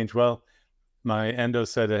normal range? Well, my endo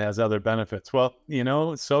said it has other benefits. Well,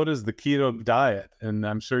 so does the keto diet, and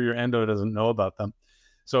I'm sure your endo doesn't know about them.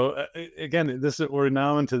 So again, we're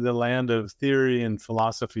now into the land of theory and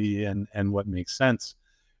philosophy and what makes sense.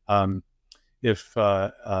 If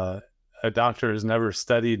a doctor has never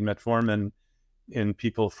studied metformin in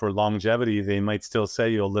people for longevity, they might still say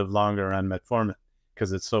you'll live longer on metformin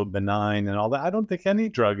because it's so benign and all that. I don't think any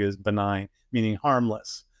drug is benign, meaning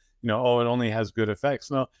harmless. It only has good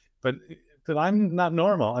effects. No, but I'm not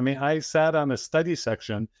normal. I mean, I sat on a study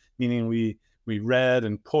section, meaning we read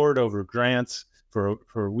and pored over grants for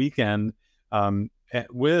a weekend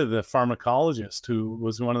with a pharmacologist who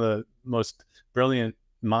was one of the most brilliant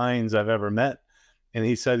minds I've ever met. And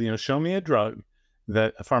he said, show me a drug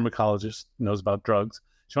that a pharmacologist knows about drugs.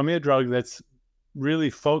 Show me a drug that's really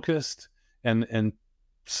focused and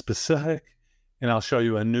specific, and I'll show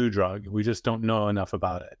you a new drug. We just don't know enough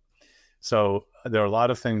about it. So there are a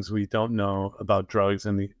lot of things we don't know about drugs,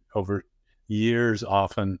 and over years,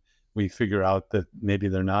 often we figure out that maybe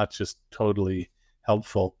they're not just totally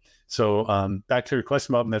helpful. So back to your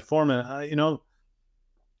question about metformin,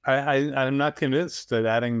 I'm not convinced that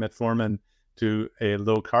adding metformin to a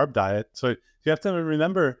low-carb diet. So you have to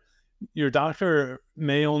remember, your doctor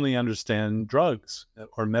may only understand drugs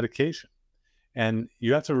or medication. And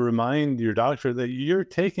you have to remind your doctor that you're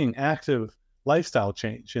taking active lifestyle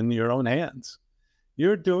change in your own hands.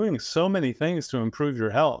 You're doing so many things to improve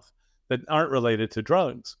your health that aren't related to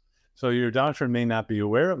drugs. So your doctor may not be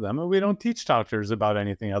aware of them. And we don't teach doctors about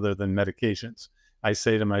anything other than medications, I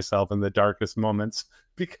say to myself in the darkest moments,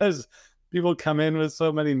 because people come in with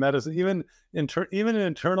so many medicine, even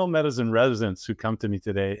internal medicine residents who come to me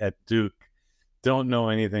today at Duke don't know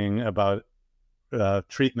anything about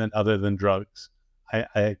treatment other than drugs.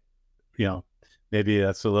 I maybe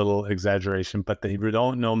that's a little exaggeration, but they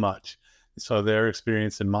don't know much. So their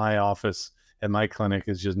experience in my office at my clinic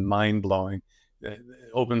is just mind-blowing. It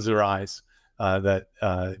opens their eyes that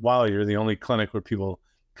wow, you're the only clinic where people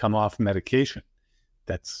come off medication.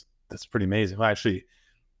 That's pretty amazing. Well, actually,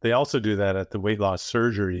 they also do that at the weight loss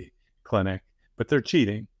surgery clinic, but they're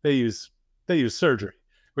cheating. They use surgery.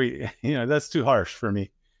 That's too harsh for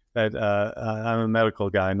me. That I'm a medical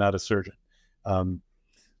guy, not a surgeon.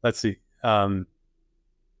 Let's see.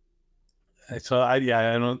 So I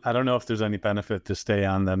don't know if there's any benefit to stay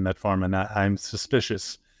on the metformin. I'm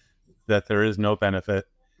suspicious that there is no benefit.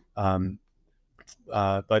 But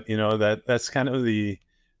that's kind of the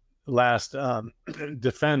last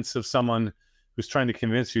defense of someone who's trying to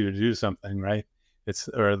convince you to do something, right?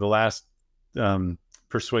 Or the last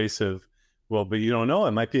persuasive, well, but you don't know,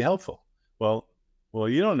 it might be helpful. Well,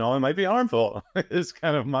 you don't know, it might be harmful. It's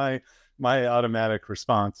kind of my automatic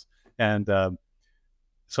response. And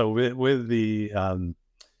so with the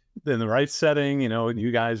in the right setting,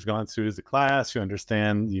 you guys have gone through the class, you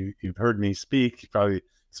understand, you've heard me speak, you probably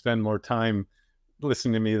spend more time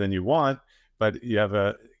listening to me than you want, but you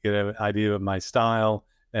get an idea of my style,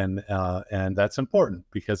 and that's important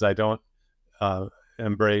because I don't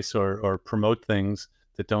embrace or promote things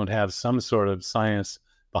that don't have some sort of science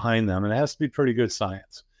behind them, and it has to be pretty good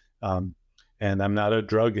science. And I'm not a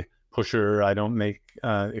drug pusher. I don't make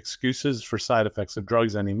excuses for side effects of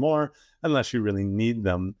drugs anymore unless you really need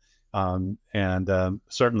them.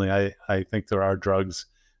 Certainly I think there are drugs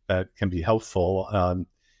that can be helpful,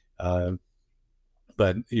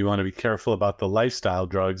 but you want to be careful about the lifestyle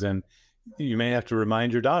drugs. And you may have to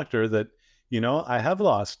remind your doctor that, I have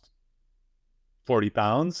lost 40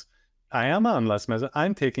 pounds. I am on less medicine.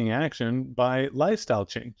 I'm taking action by lifestyle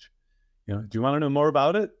change. Do you want to know more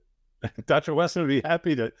about it? Dr. Westman would be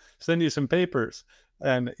happy to send you some papers.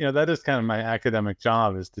 And, that is kind of my academic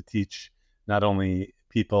job, is to teach not only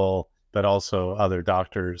people, but also other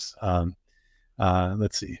doctors.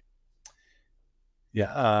 Let's see.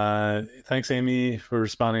 Yeah. Thanks, Amy, for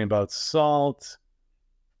responding about salt.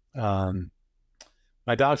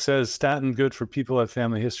 My doc says statin good for people who have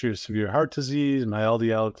family history of severe heart disease, my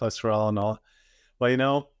LDL, cholesterol, and all.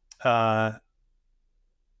 Well,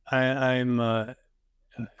 I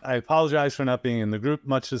apologize for not being in the group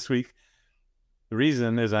much this week. The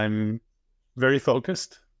reason is I'm very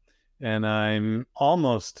focused, and I'm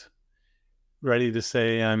almost ready to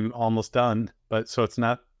say I'm almost done, but so it's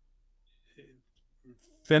not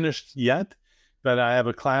finished yet, but I have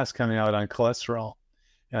a class coming out on cholesterol,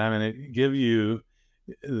 and I'm going to give you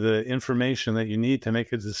the information that you need to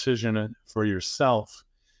make a decision for yourself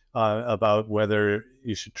about whether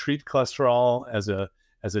you should treat cholesterol as a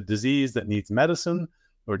disease that needs medicine,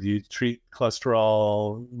 or do you treat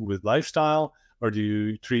cholesterol with lifestyle, or do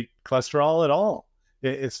you treat cholesterol at all?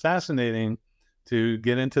 It's fascinating to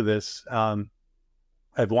get into this.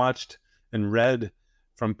 I've watched and read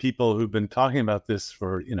from people who've been talking about this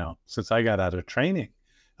for, since I got out of training.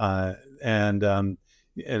 And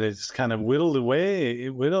it's kind of whittled away.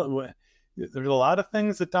 There's a lot of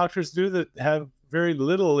things that doctors do that have very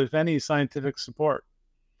little, if any, scientific support.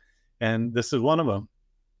 And this is one of them.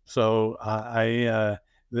 So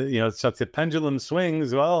it's like the pendulum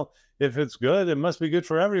swings. Well, if it's good, it must be good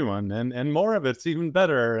for everyone. And more of it's even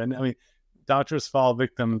better. And I mean, doctors fall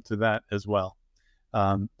victim to that as well.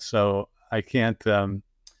 So I can't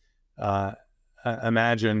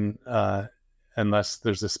imagine, unless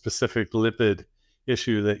there's a specific lipid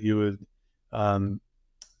issue, that you would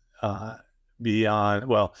be on.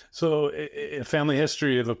 Well, so a family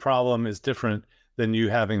history of a problem is different than you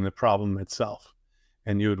having the problem itself.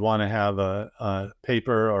 And you would want to have a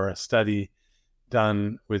paper or a study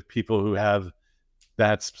done with people who have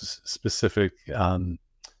that specific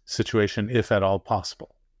situation, if at all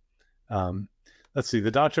possible. Let's see.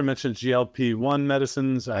 The doctor mentioned GLP-1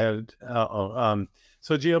 medicines. So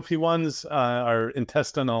GLP-1s are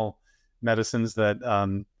intestinal medicines that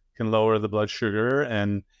can lower the blood sugar,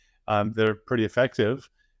 and they're pretty effective.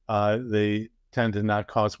 They tend to not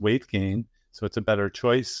cause weight gain, so it's a better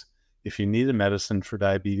choice if you need a medicine for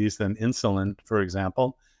diabetes than insulin, for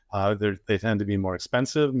example. They tend to be more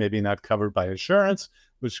expensive, maybe not covered by insurance,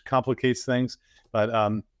 which complicates things. But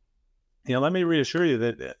let me reassure you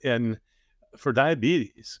that for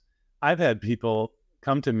diabetes, I've had people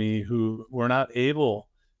come to me who were not able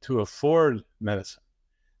to afford medicine,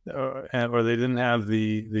 or they didn't have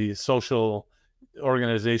the social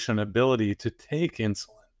organization ability to take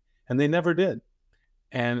insulin, and they never did.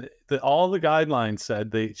 And all the guidelines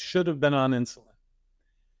said they should have been on insulin.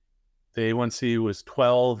 The A1C was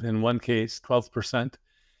 12 in one case, 12%.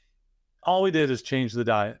 All we did is change the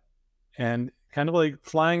diet, and kind of like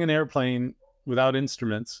flying an airplane without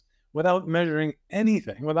instruments, without measuring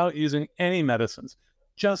anything, without using any medicines,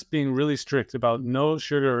 just being really strict about no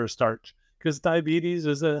sugar or starch, because diabetes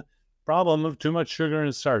is a problem of too much sugar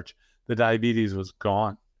and starch. The diabetes was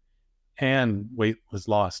gone, and weight was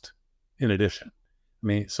lost in addition. I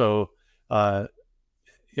mean, so,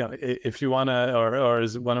 if you want to, or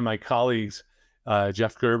as one of my colleagues,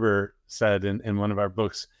 Jeff Gerber, said in one of our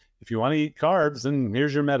books, if you want to eat carbs, then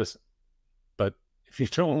here's your medicine. But if you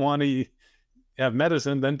don't want to have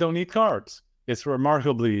medicine, then don't eat carbs. It's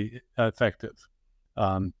remarkably effective.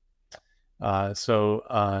 In fact,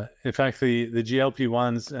 the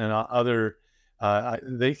GLP-1s and other,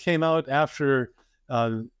 they came out after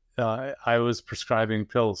I was prescribing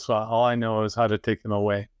pills. So all I know is how to take them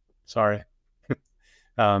away. Sorry.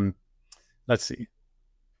 Let's see.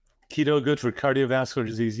 Keto good for cardiovascular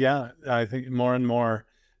disease? Yeah, I think more and more.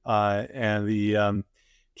 And the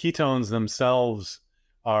ketones themselves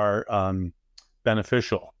are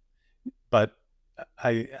beneficial, but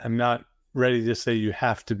I'm not ready to say you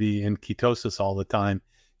have to be in ketosis all the time,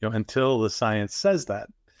 until the science says that.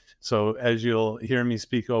 So as you'll hear me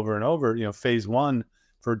speak over and over, phase 1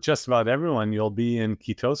 for just about everyone, you'll be in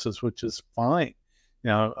ketosis, which is fine.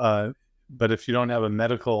 But if you don't have a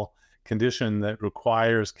medical condition that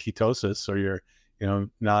requires ketosis, or you're,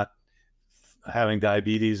 not having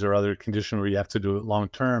diabetes or other condition where you have to do it long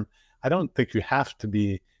term, I don't think you have to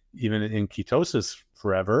be even in ketosis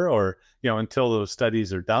forever, or until those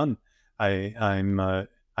studies are done. I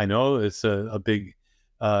know it's a big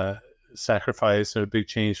sacrifice or a big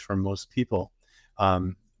change for most people,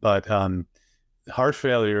 but heart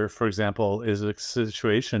failure, for example, is a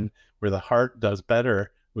situation where the heart does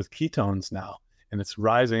better with ketones now, and it's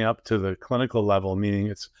rising up to the clinical level, meaning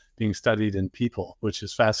it's being studied in people, which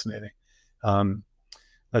is fascinating.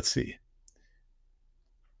 Let's see.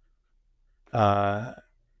 More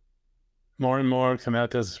and more come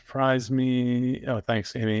out to surprise me. Oh,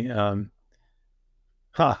 thanks, Amy.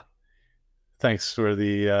 Thanks for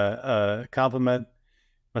the compliment.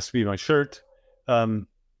 Must be my shirt.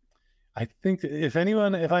 I think if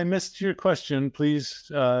I missed your question,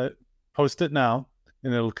 please post it now,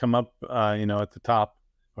 and it'll come up, at the top,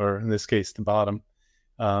 or in this case, the bottom.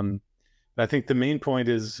 I think the main point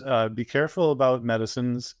is be careful about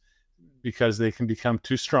medicines because they can become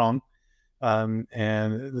too strong. And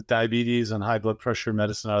the diabetes and high blood pressure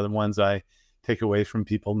medicine are the ones I take away from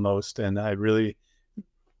people most. And I really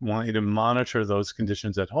want you to monitor those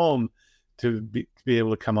conditions at home to be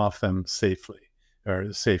able to come off them safely, or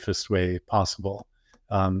the safest way possible.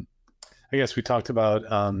 I guess we talked about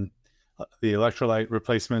the electrolyte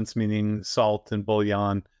replacements, meaning salt and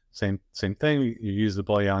bouillon. Same thing. You use the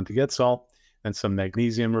bouillon to get salt, and some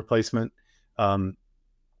magnesium replacement, and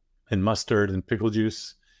mustard and pickle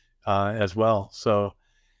juice as well. So,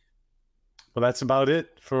 well, that's about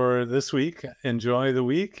it for this week. Enjoy the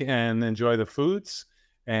week and enjoy the foods,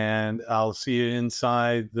 and I'll see you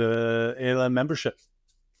inside the ALA membership.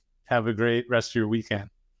 Have a great rest of your weekend.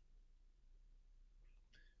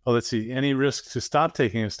 Well, let's see. Any risk to stop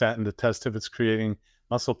taking a statin to test if it's creating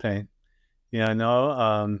muscle pain? Yeah, I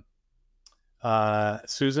know.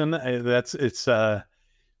 Susan,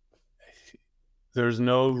 there's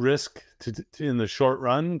no risk to in the short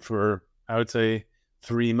run for, I would say,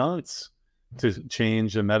 3 months to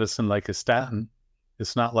change a medicine like a statin.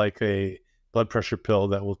 It's not like a blood pressure pill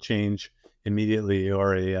that will change immediately,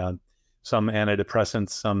 or some antidepressants,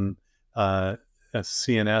 some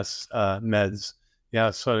CNS meds.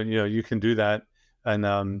 Yeah, so you can do that,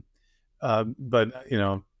 and but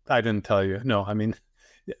I didn't tell you. No, I mean,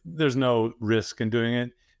 there's no risk in doing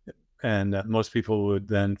it, and most people would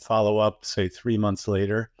then follow up, say 3 months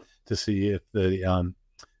later, to see if the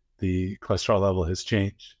cholesterol level has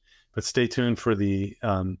changed. But stay tuned for the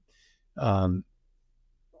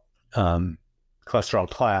cholesterol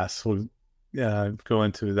class. We'll go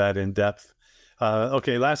into that in depth.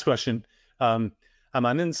 Okay, last question. I'm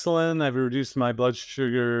on insulin. I've reduced my blood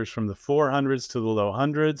sugars from the 400s to the low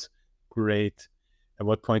hundreds. Great. At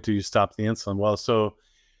what point do you stop the insulin? Well, so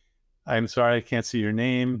I'm sorry, I can't see your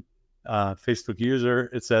name. Facebook user,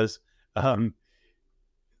 it says,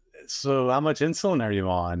 so how much insulin are you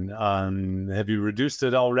on? Have you reduced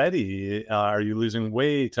it already? Are you losing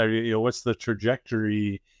weight? What's the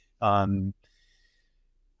trajectory?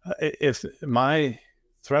 If my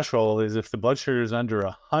threshold is, if the blood sugar is under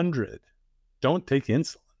 100, don't take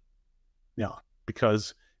insulin.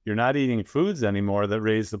 Because you're not eating foods anymore that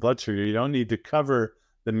raise the blood sugar. You don't need to cover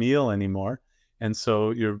the meal anymore. And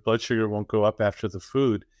so your blood sugar won't go up after the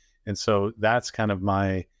food. And so that's kind of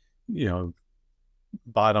my,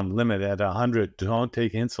 bottom limit at 100. Don't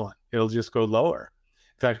take insulin. It'll just go lower.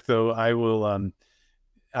 In fact, though, I will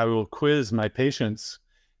quiz my patients,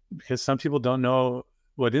 because some people don't know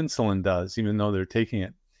what insulin does, even though they're taking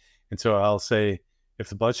it. And so I'll say, if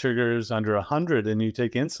the blood sugar is under 100 and you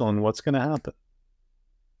take insulin, what's going to happen?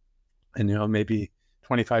 And, maybe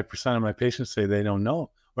 25% of my patients say they don't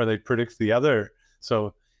know, or they predict the other.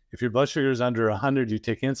 So if your blood sugar is under 100, you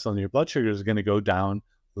take insulin, your blood sugar is going to go down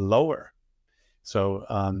lower.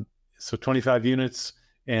 So, so 25 units,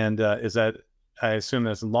 and is that, I assume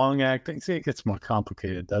that's long acting. See, it gets more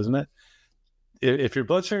complicated, doesn't it? If your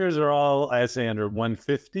blood sugars are all, I say, under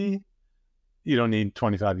 150, you don't need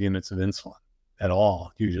 25 units of insulin at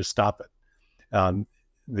all. You just stop it.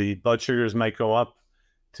 The blood sugars might go up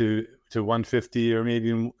to 150, or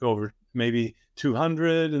maybe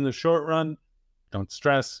 200 in the short run. Don't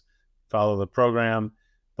stress. Follow the program.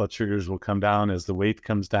 Blood sugars will come down as the weight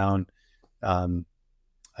comes down.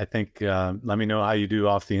 I think, let me know how you do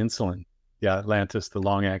off the insulin. Yeah, Atlantis, the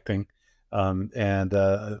long acting. And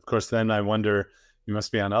of course, then I wonder, you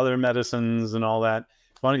must be on other medicines and all that.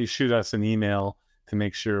 Why don't you shoot us an email to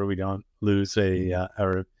make sure we don't lose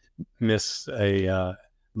or miss a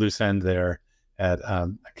loose end there at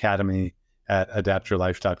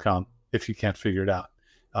academy@adaptyourlife.com if you can't figure it out.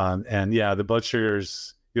 And yeah, the blood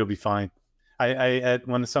sugars, you'll be fine.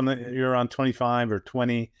 When you're on 25 or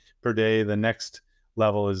 20 per day, the next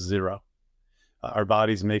level is 0. Our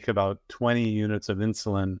bodies make about 20 units of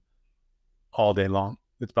insulin all day long.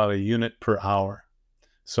 It's about a unit per hour.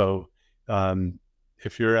 So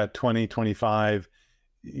if you're at 20, 25,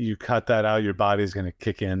 you cut that out, your body's going to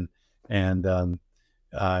kick in, and the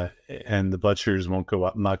blood sugars won't go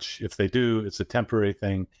up much. If they do, it's a temporary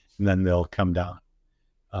thing, and then they'll come down.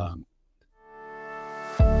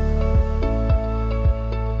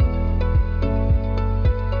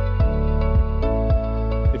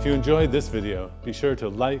 If you enjoyed this video, be sure to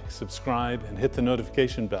like, subscribe, and hit the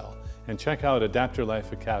notification bell, and check out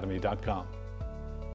adaptyourlifeacademy.com.